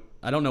you know?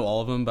 I don't know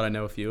all of them, but I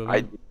know a few of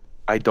them.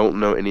 I don't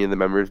know any of the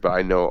members, but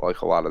I know like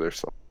a lot of their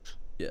songs.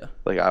 Yeah.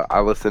 Like I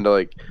listened to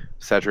like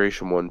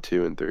Saturation 1,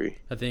 2, and 3.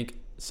 I think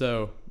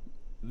so.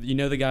 You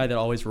know the guy that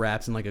always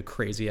raps in like a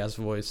crazy ass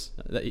voice?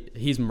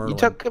 He's Merlin.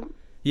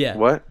 Yeah.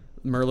 What?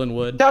 Merlin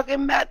Wood.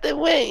 Talking about the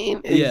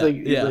Wayne. Yeah.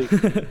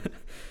 Like,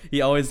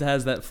 he always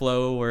has that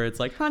flow where it's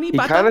like, honey. He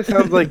kind of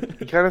sounds like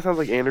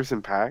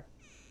Anderson .Paak.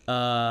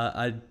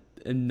 I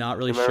am not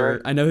really sure.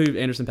 Right? I know who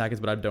Anderson .Paak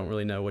is, but I don't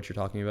really know what you're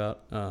talking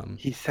about.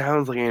 He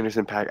sounds like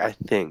Anderson .Paak, I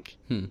think.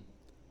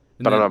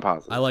 But I'm not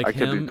positive. I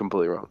could be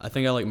completely wrong. I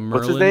think I like Merlin.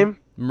 What's his name?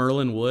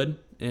 Merlin Wood.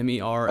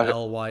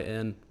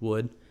 Merlyn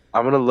Wood.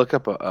 I'm gonna look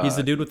up he's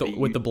the dude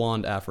with the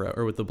blonde afro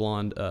or with the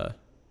blonde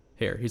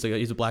hair. He's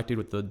a black dude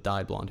with the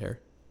dyed blonde hair.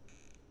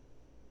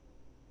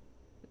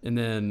 And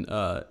then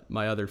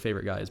my other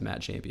favorite guy is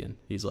Matt Champion.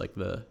 He's like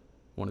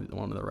one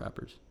of the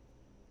rappers.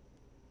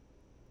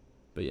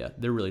 But yeah,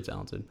 they're really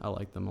talented. I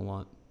like them a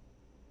lot.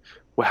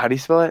 Well, how do you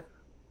spell it?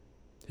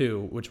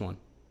 Who? Which one?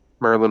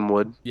 Merlin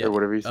Wood, or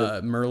whatever you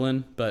said.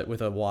 Merlin, but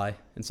with a Y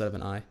instead of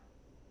an I.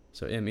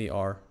 So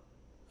Merlyn.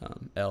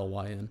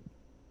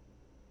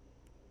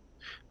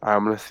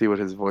 I'm going to see what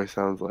his voice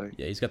sounds like.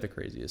 Yeah, he's got the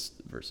craziest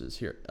verses.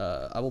 Here,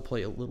 I will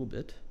play a little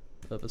bit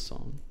of a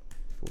song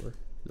for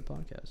the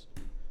podcast.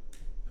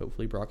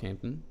 Hopefully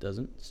Brockhampton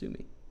doesn't sue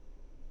me.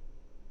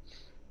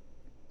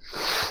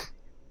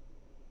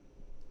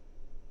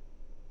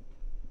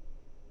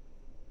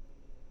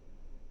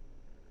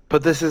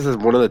 But this is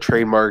one of the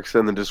trademarks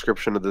in the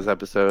description of this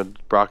episode.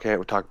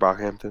 We talk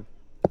Brockhampton.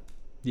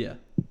 Yeah.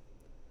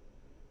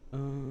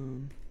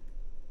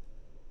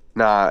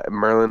 Nah,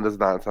 Merlin does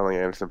not sound like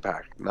Anderson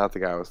 .Paak. Not the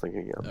guy I was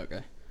thinking of.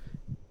 Okay.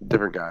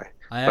 Different guy.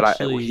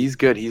 He's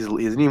good.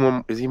 Is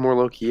he more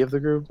low key of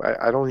the group?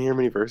 I don't hear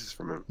many verses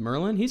from him.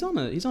 Merlin, he's on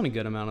a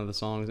good amount of the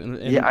songs.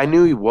 And yeah, I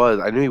knew he was,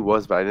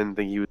 but I didn't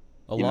think he was.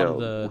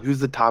 Who's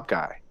the top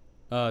guy?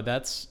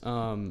 That's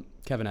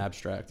Kevin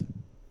Abstract.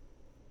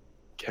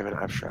 Kevin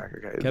Abstract.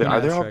 Okay,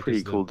 they're all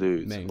pretty cool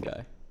dudes. Main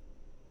guy.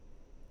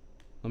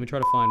 Let me try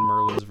to find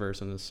Merlin's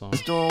verse in this song.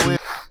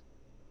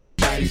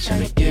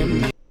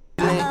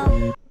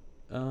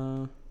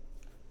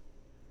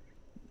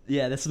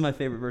 Yeah, this is my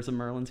favorite verse of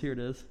Merlin's. Here it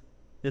is.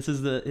 This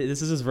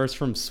is his verse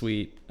from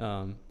Sweet.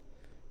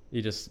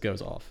 He just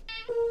goes off.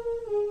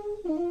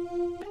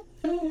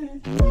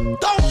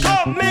 Don't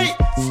call me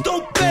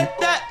stupid,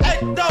 that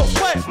ain't the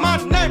way my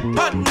name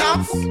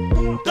pronounced.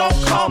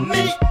 Don't call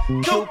me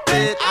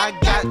Cupid, I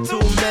got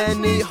too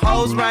many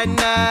hoes right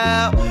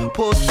now.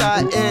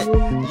 Poolside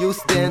in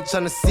Houston,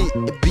 tryna see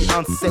if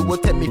Beyonce will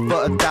take me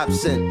for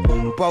adoption.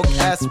 Broke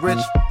ass rich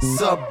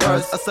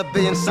suburbs, a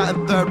civilian shot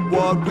in third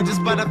ward. We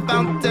just by the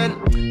fountain.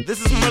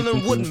 This is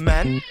Merlin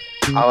Woodman.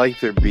 I like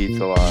their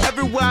beats a lot.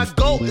 Everywhere I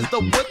go is the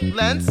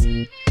woodlands.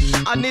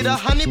 I need a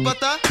honey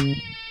butter,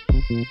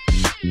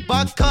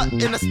 vodka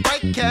in a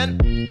Sprite can.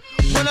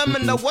 When I'm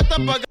in the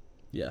water,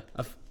 yeah,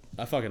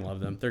 I fucking love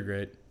them. They're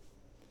great.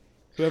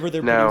 Whoever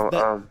their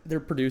their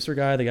producer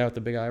guy, the guy with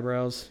the big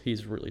eyebrows,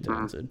 he's really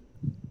talented.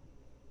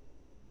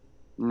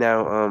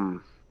 Now,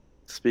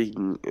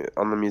 speaking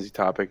on the music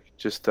topic,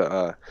 just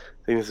I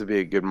think this would be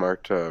a good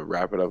mark to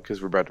wrap it up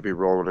because we're about to be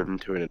rolling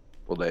into it in a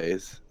couple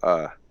days.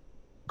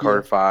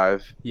 Carter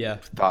 5. Yeah.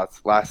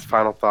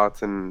 Final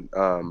thoughts and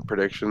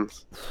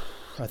predictions.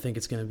 I think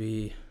it's gonna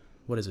be,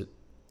 what is it,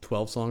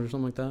 12 songs or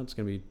something like that. It's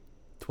gonna be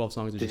 12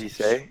 songs. Did he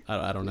say?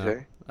 I don't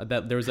know.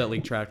 There was that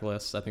leaked track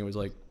list. I think it was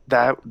like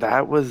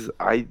that was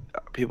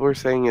people are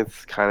saying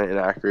it's kind of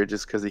inaccurate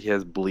just because he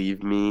has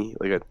 "Believe Me,"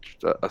 like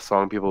a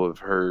song people have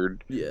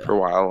heard for a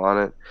while on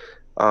it.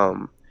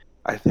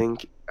 I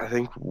think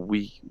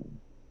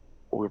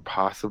we're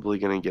possibly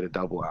gonna get a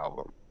double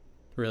album.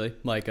 Really?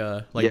 Like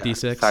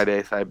D6? Side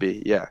A, side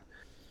B, yeah.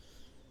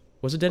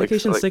 Was it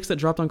Dedication 6 that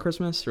dropped on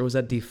Christmas, or was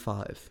that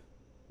D5?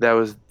 That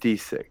was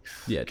D6.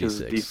 Yeah,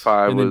 D6.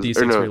 D5 and then was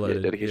D6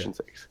 Reloaded. Dedication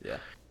 6. Yeah.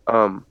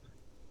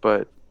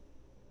 But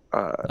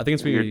I think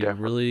it's gonna be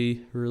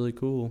really, really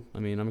cool. I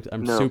mean,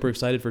 I'm super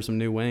excited for some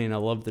new Wayne. I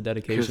love the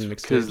Dedication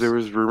mixtapes. Because there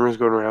was rumors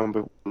going around,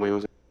 but Wayne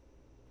was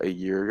a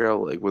year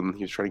ago, like when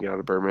he was trying to get out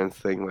of Birdman's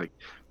thing, like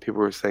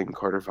people were saying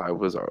Carter 5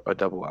 was a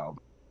double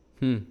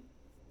album.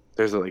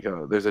 There's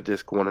a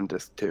disc 1 and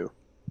disc 2.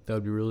 That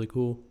would be really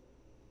cool.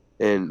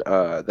 And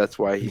that's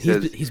why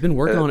he's been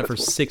working on it for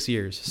 6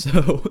 years.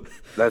 So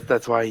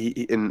that's why he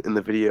in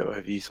the video.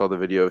 If you saw the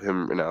video of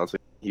him announcing,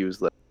 he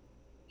was like,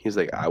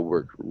 I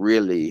worked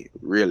really,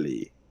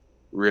 really,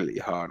 really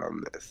hard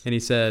on this. And he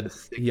said,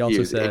 he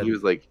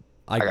was like,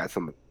 I got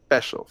something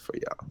special for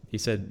y'all. He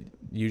said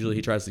usually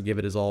he tries to give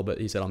it his all, but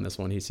he said on this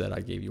one, he said, I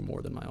gave you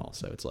more than my all.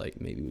 So it's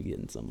like maybe we're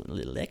getting someone a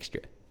little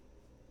extra.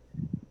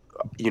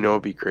 You know,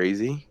 it'd be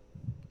crazy.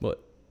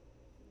 What?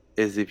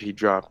 Is if he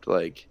dropped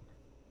like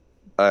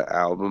an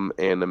album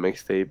and a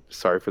mixtape,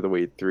 Sorry for the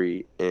Wait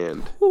 3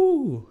 and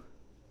Carter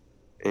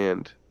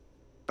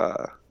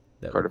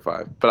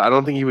 5. But I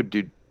don't think he would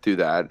do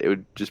that. It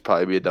would just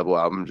probably be a double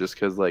album just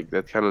because like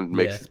that kind of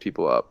mixes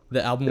people up.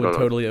 The album would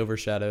totally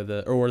overshadow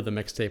the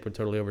mixtape would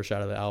totally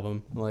overshadow the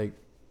album. Like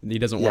he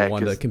doesn't want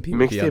one to compete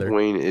with the other. Mixtape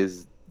Wayne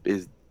is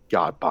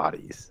got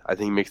bodies. I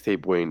think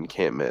mixtape Wayne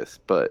can't miss.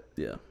 But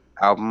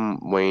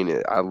album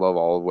Wayne, I love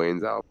all of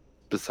Wayne's albums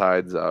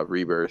besides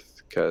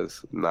Rebirth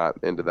because not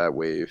into that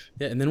wave.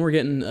 Yeah, and then we're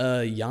getting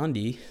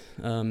Yandhi.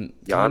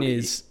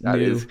 Yandhi's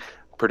new.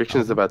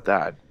 Predictions about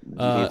that. Do you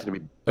think it's going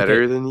to be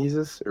better than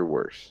Yeezus or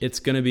worse? It's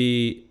going to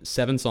be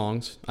 7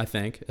 songs, I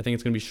think. I think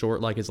it's going to be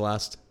short like his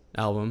last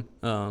album.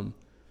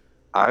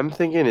 I'm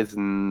thinking it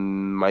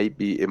might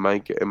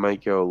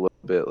go a little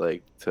bit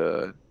like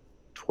to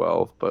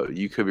 12, but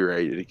you could be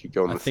right. It could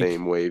go in the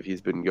same wave he's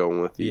been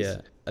going with these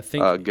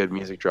good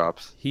music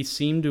drops. He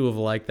seemed to have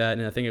liked that,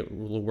 and I think it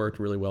worked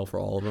really well for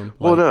all of them.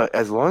 Well, no,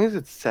 as long as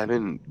it's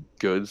 7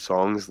 good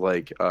songs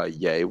like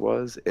Ye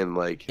was, and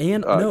like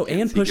and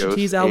Pusha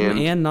T's album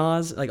and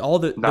Nas, like all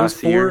those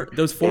four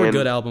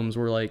good albums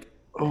were like.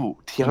 Oh,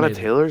 Tiana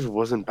Taylor's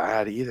wasn't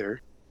bad either.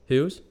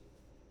 Whose?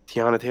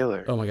 Tiana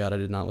Taylor. Oh my god, I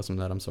did not listen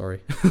to that. I'm sorry.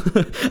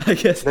 I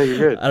guess no, you're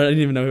good. I don't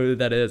even know who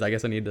that is. I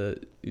guess I need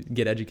to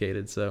get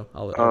educated. So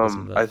I'll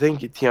listen to that. I think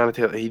Tiana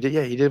Taylor. He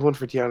did one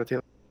for Tiana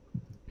Taylor.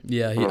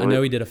 Yeah, I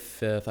know he did a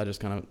 5th. I just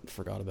kind of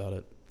forgot about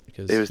it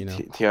because it was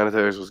Tiana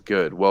Taylor's was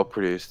good, well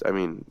produced. I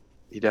mean,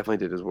 he definitely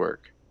did his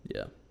work.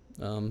 Yeah.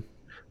 Let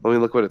me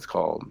look what it's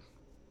called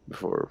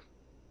before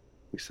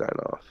we sign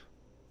off.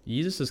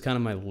 Yeezus is kind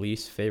of my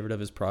least favorite of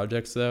his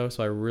projects, though,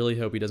 so I really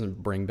hope he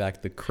doesn't bring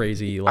back the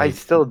crazy. I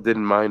still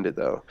didn't mind it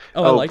though.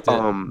 Oh, I liked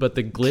it, but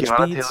the glitch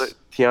beats.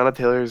 Tiana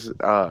Taylor's,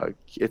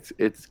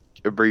 it's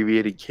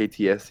abbreviated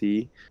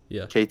KTSE.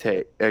 Yeah.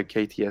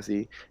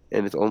 KTSE,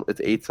 and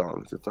it's 8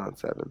 songs. It's not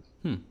 7.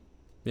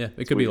 Yeah,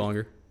 it could be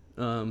longer.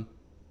 Yeah,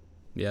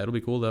 it'll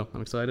be cool though.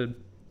 I'm excited.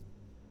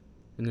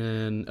 And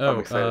then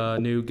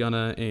new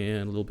Gunna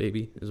and Lil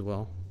Baby as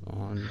well.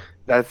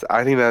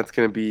 I think that's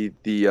gonna be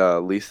the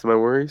least of my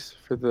worries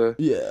for the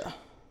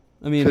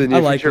I mean, I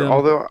like them,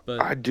 although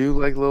I do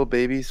like Lil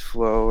Baby's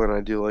flow and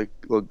I do like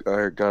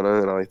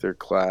Gunna and I like their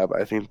collab.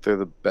 I think they're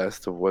the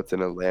best of what's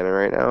in Atlanta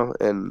right now,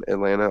 and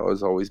Atlanta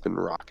has always been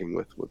rocking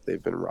with what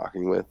they've been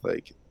rocking with,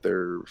 like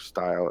their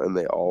style, and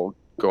they all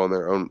go on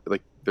their own,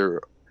 like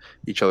they're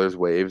each other's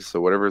waves. So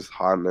whatever's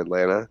hot in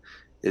Atlanta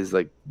is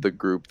like the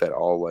group that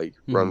all like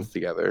runs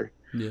together.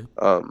 Yeah.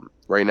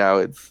 Right now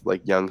it's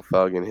like Young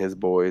Thug and his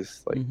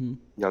boys, like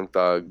Young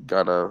Thug,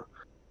 Gunna,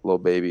 Lil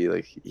Baby,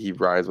 like he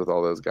rides with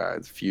all those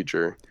guys.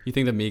 Future. You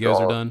think the Migos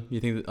are done? You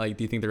think do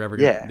you think they're ever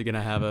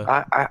gonna have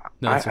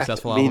another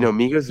successful album? You know,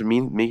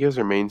 Migos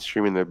are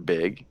mainstream and they're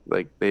big.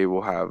 Like they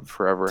will have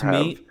forever to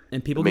have me,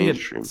 and people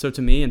mainstream.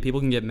 People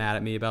can get mad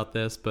at me about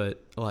this,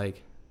 but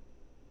like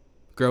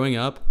growing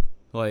up,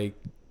 like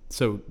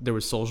so there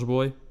was Soulja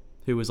Boy,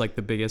 who was like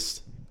the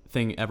biggest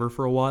thing ever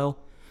for a while,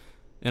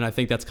 and I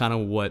think that's kind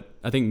of what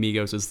I think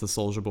Migos is the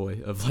Soulja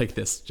Boy of like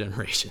this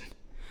generation.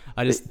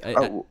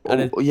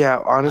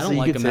 Yeah, honestly,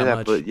 you could say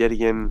that, but yet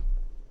again,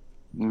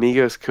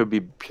 Migos could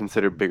be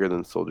considered bigger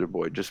than Soulja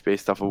Boy just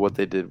based off of what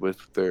they did with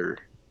their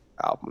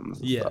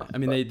albums. And stuff. I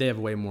mean they have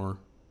way more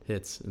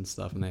hits and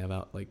stuff, and they have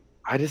out like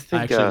I just think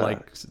I actually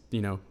like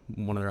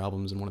one of their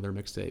albums and one of their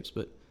mixtapes,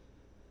 but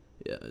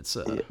yeah, it's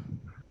I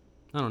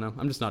don't know.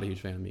 I'm just not a huge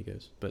fan of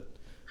Migos, but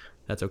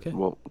that's okay.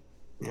 Well,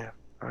 yeah,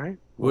 all right.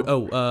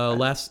 Well,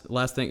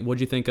 last thing,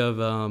 what'd you think of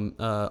On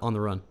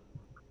the Run?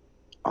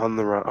 On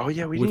the Run. Oh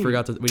yeah, we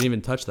didn't even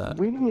touch that.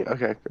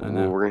 Okay.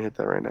 Well, we're gonna hit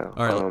that right now.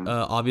 All right.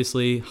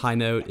 Obviously, High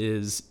Note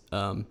is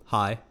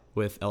High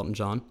with Elton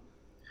John.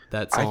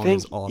 That song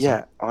is awesome.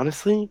 Yeah,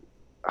 honestly,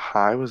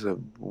 High was a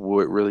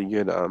really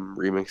good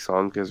remix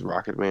song because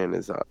Rocket Man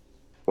is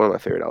one of my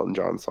favorite Elton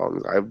John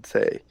songs. I would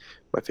say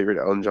my favorite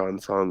Elton John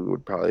song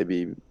would probably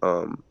be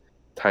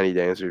Tiny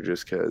Dancer,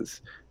 just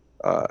because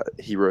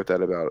he wrote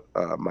that about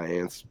my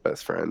aunt's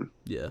best friend.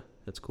 Yeah,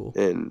 that's cool.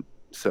 And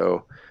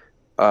so.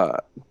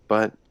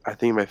 But I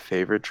think my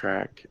favorite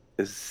track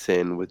is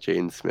Sin with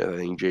Jaden Smith. I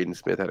think Jaden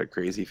Smith had a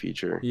crazy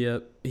feature.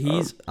 Yep.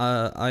 He's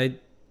I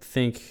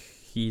think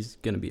he's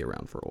gonna be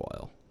around for a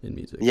while in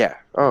music. Yeah.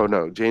 Oh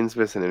no, Jaden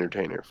Smith's an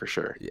entertainer for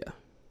sure. Yeah.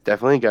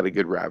 Definitely got a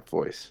good rap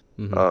voice.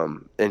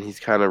 Mm-hmm. And he's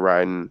kind of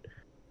riding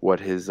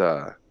what his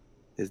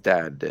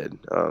dad did.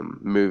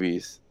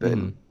 Movies,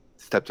 then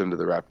stepped into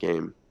the rap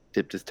game,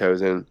 dipped his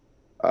toes in.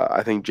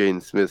 I think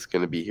Jaden Smith's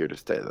gonna be here to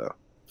stay though.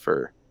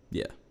 For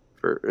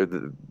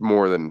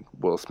more than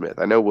Will Smith.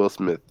 I know Will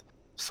Smith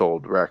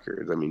sold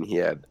records. I mean, he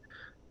had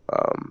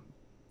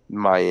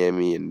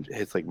Miami and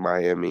hits like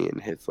Miami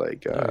and hits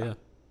like I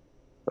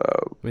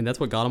mean, that's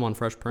what got him on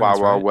Fresh Prince.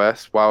 Wild Wild right?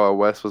 West. Wild Wild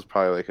West was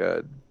probably like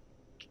a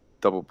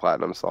double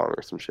platinum song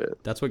or some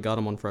shit. That's what got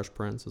him on Fresh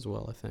Prince as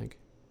well, I think.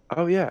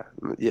 Oh yeah.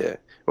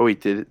 Oh wait,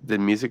 did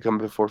music come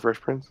before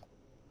Fresh Prince?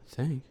 I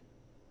think.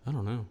 I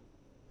don't know.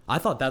 I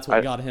thought that's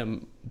what got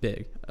him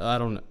big. I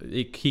don't know.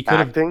 He could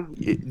have acting.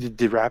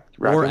 Did rap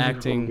or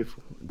acting?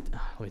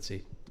 Wait,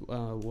 see.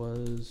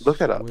 Was look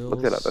that up. Will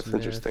Look that up. That's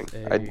Smith interesting.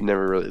 I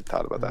never really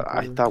thought about that.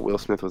 I thought Will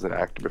Smith was an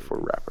actor before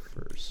rapper.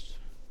 First.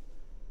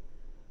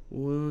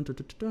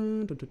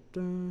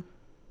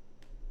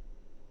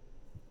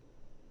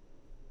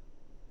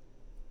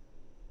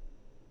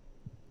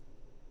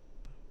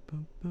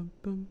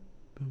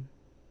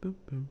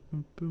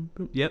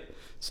 Yep.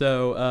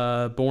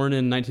 So, born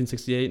in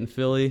 1968 in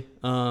Philly,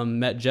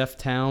 met Jeff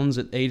Towns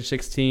at age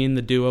 16.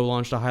 The duo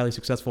launched a highly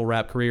successful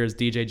rap career as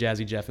DJ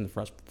Jazzy Jeff and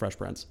the Fresh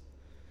Prince.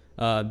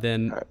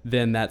 Then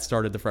that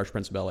started the Fresh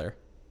Prince of Bel-Air.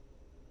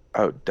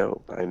 Oh,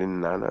 dope! I did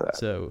not know that.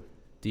 So,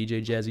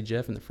 DJ Jazzy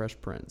Jeff and the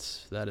Fresh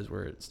Prince. That is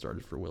where it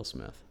started for Will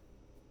Smith.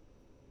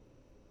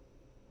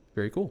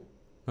 Very cool.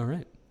 All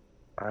right.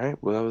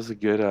 Well, that was a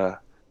good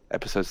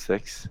episode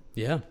 6.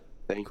 Yeah.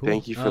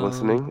 Thank you for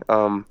listening.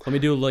 Let me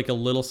do like a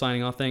little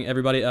signing off thing.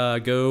 Everybody,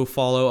 go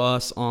follow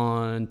us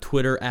on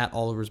Twitter at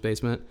Oliver's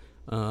Basement,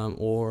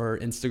 or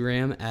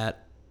Instagram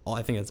at,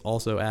 I think it's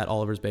also at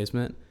Oliver's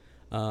Basement.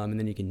 And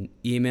then you can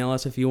email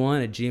us if you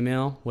want at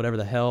Gmail, whatever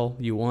the hell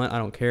you want. I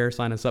don't care.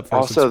 Sign us up for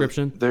a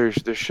subscription. There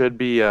should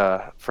be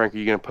Frank, are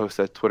you gonna post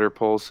that Twitter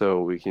poll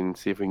so we can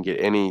see if we can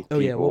get any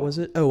people? Yeah, what was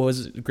it? Oh,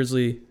 was it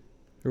Grizzly,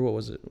 or what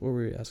was it? What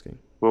were we asking?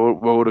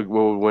 What would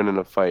win in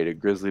a fight? A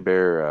grizzly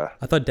bear?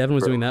 I thought Devin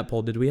was doing that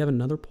poll. Did we have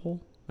another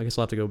poll? I guess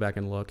I'll have to go back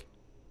and look.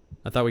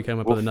 I thought we came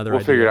up with another idea.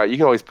 We'll figure it out. You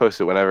can always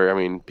post it whenever. I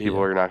mean, people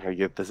are not going to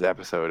get this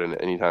episode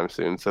anytime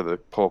soon, so the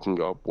poll can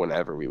go up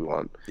whenever we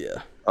want.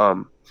 Yeah.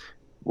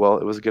 Well,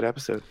 it was a good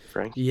episode,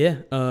 Frank. Yeah.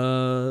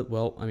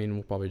 Well, I mean,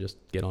 we'll probably just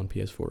get on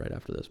PS4 right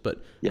after this.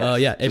 But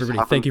everybody,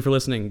 thank you for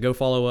listening. Go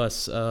follow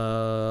us.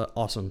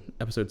 Awesome.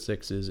 Episode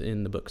 6 is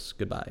in the books.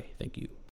 Goodbye. Thank you.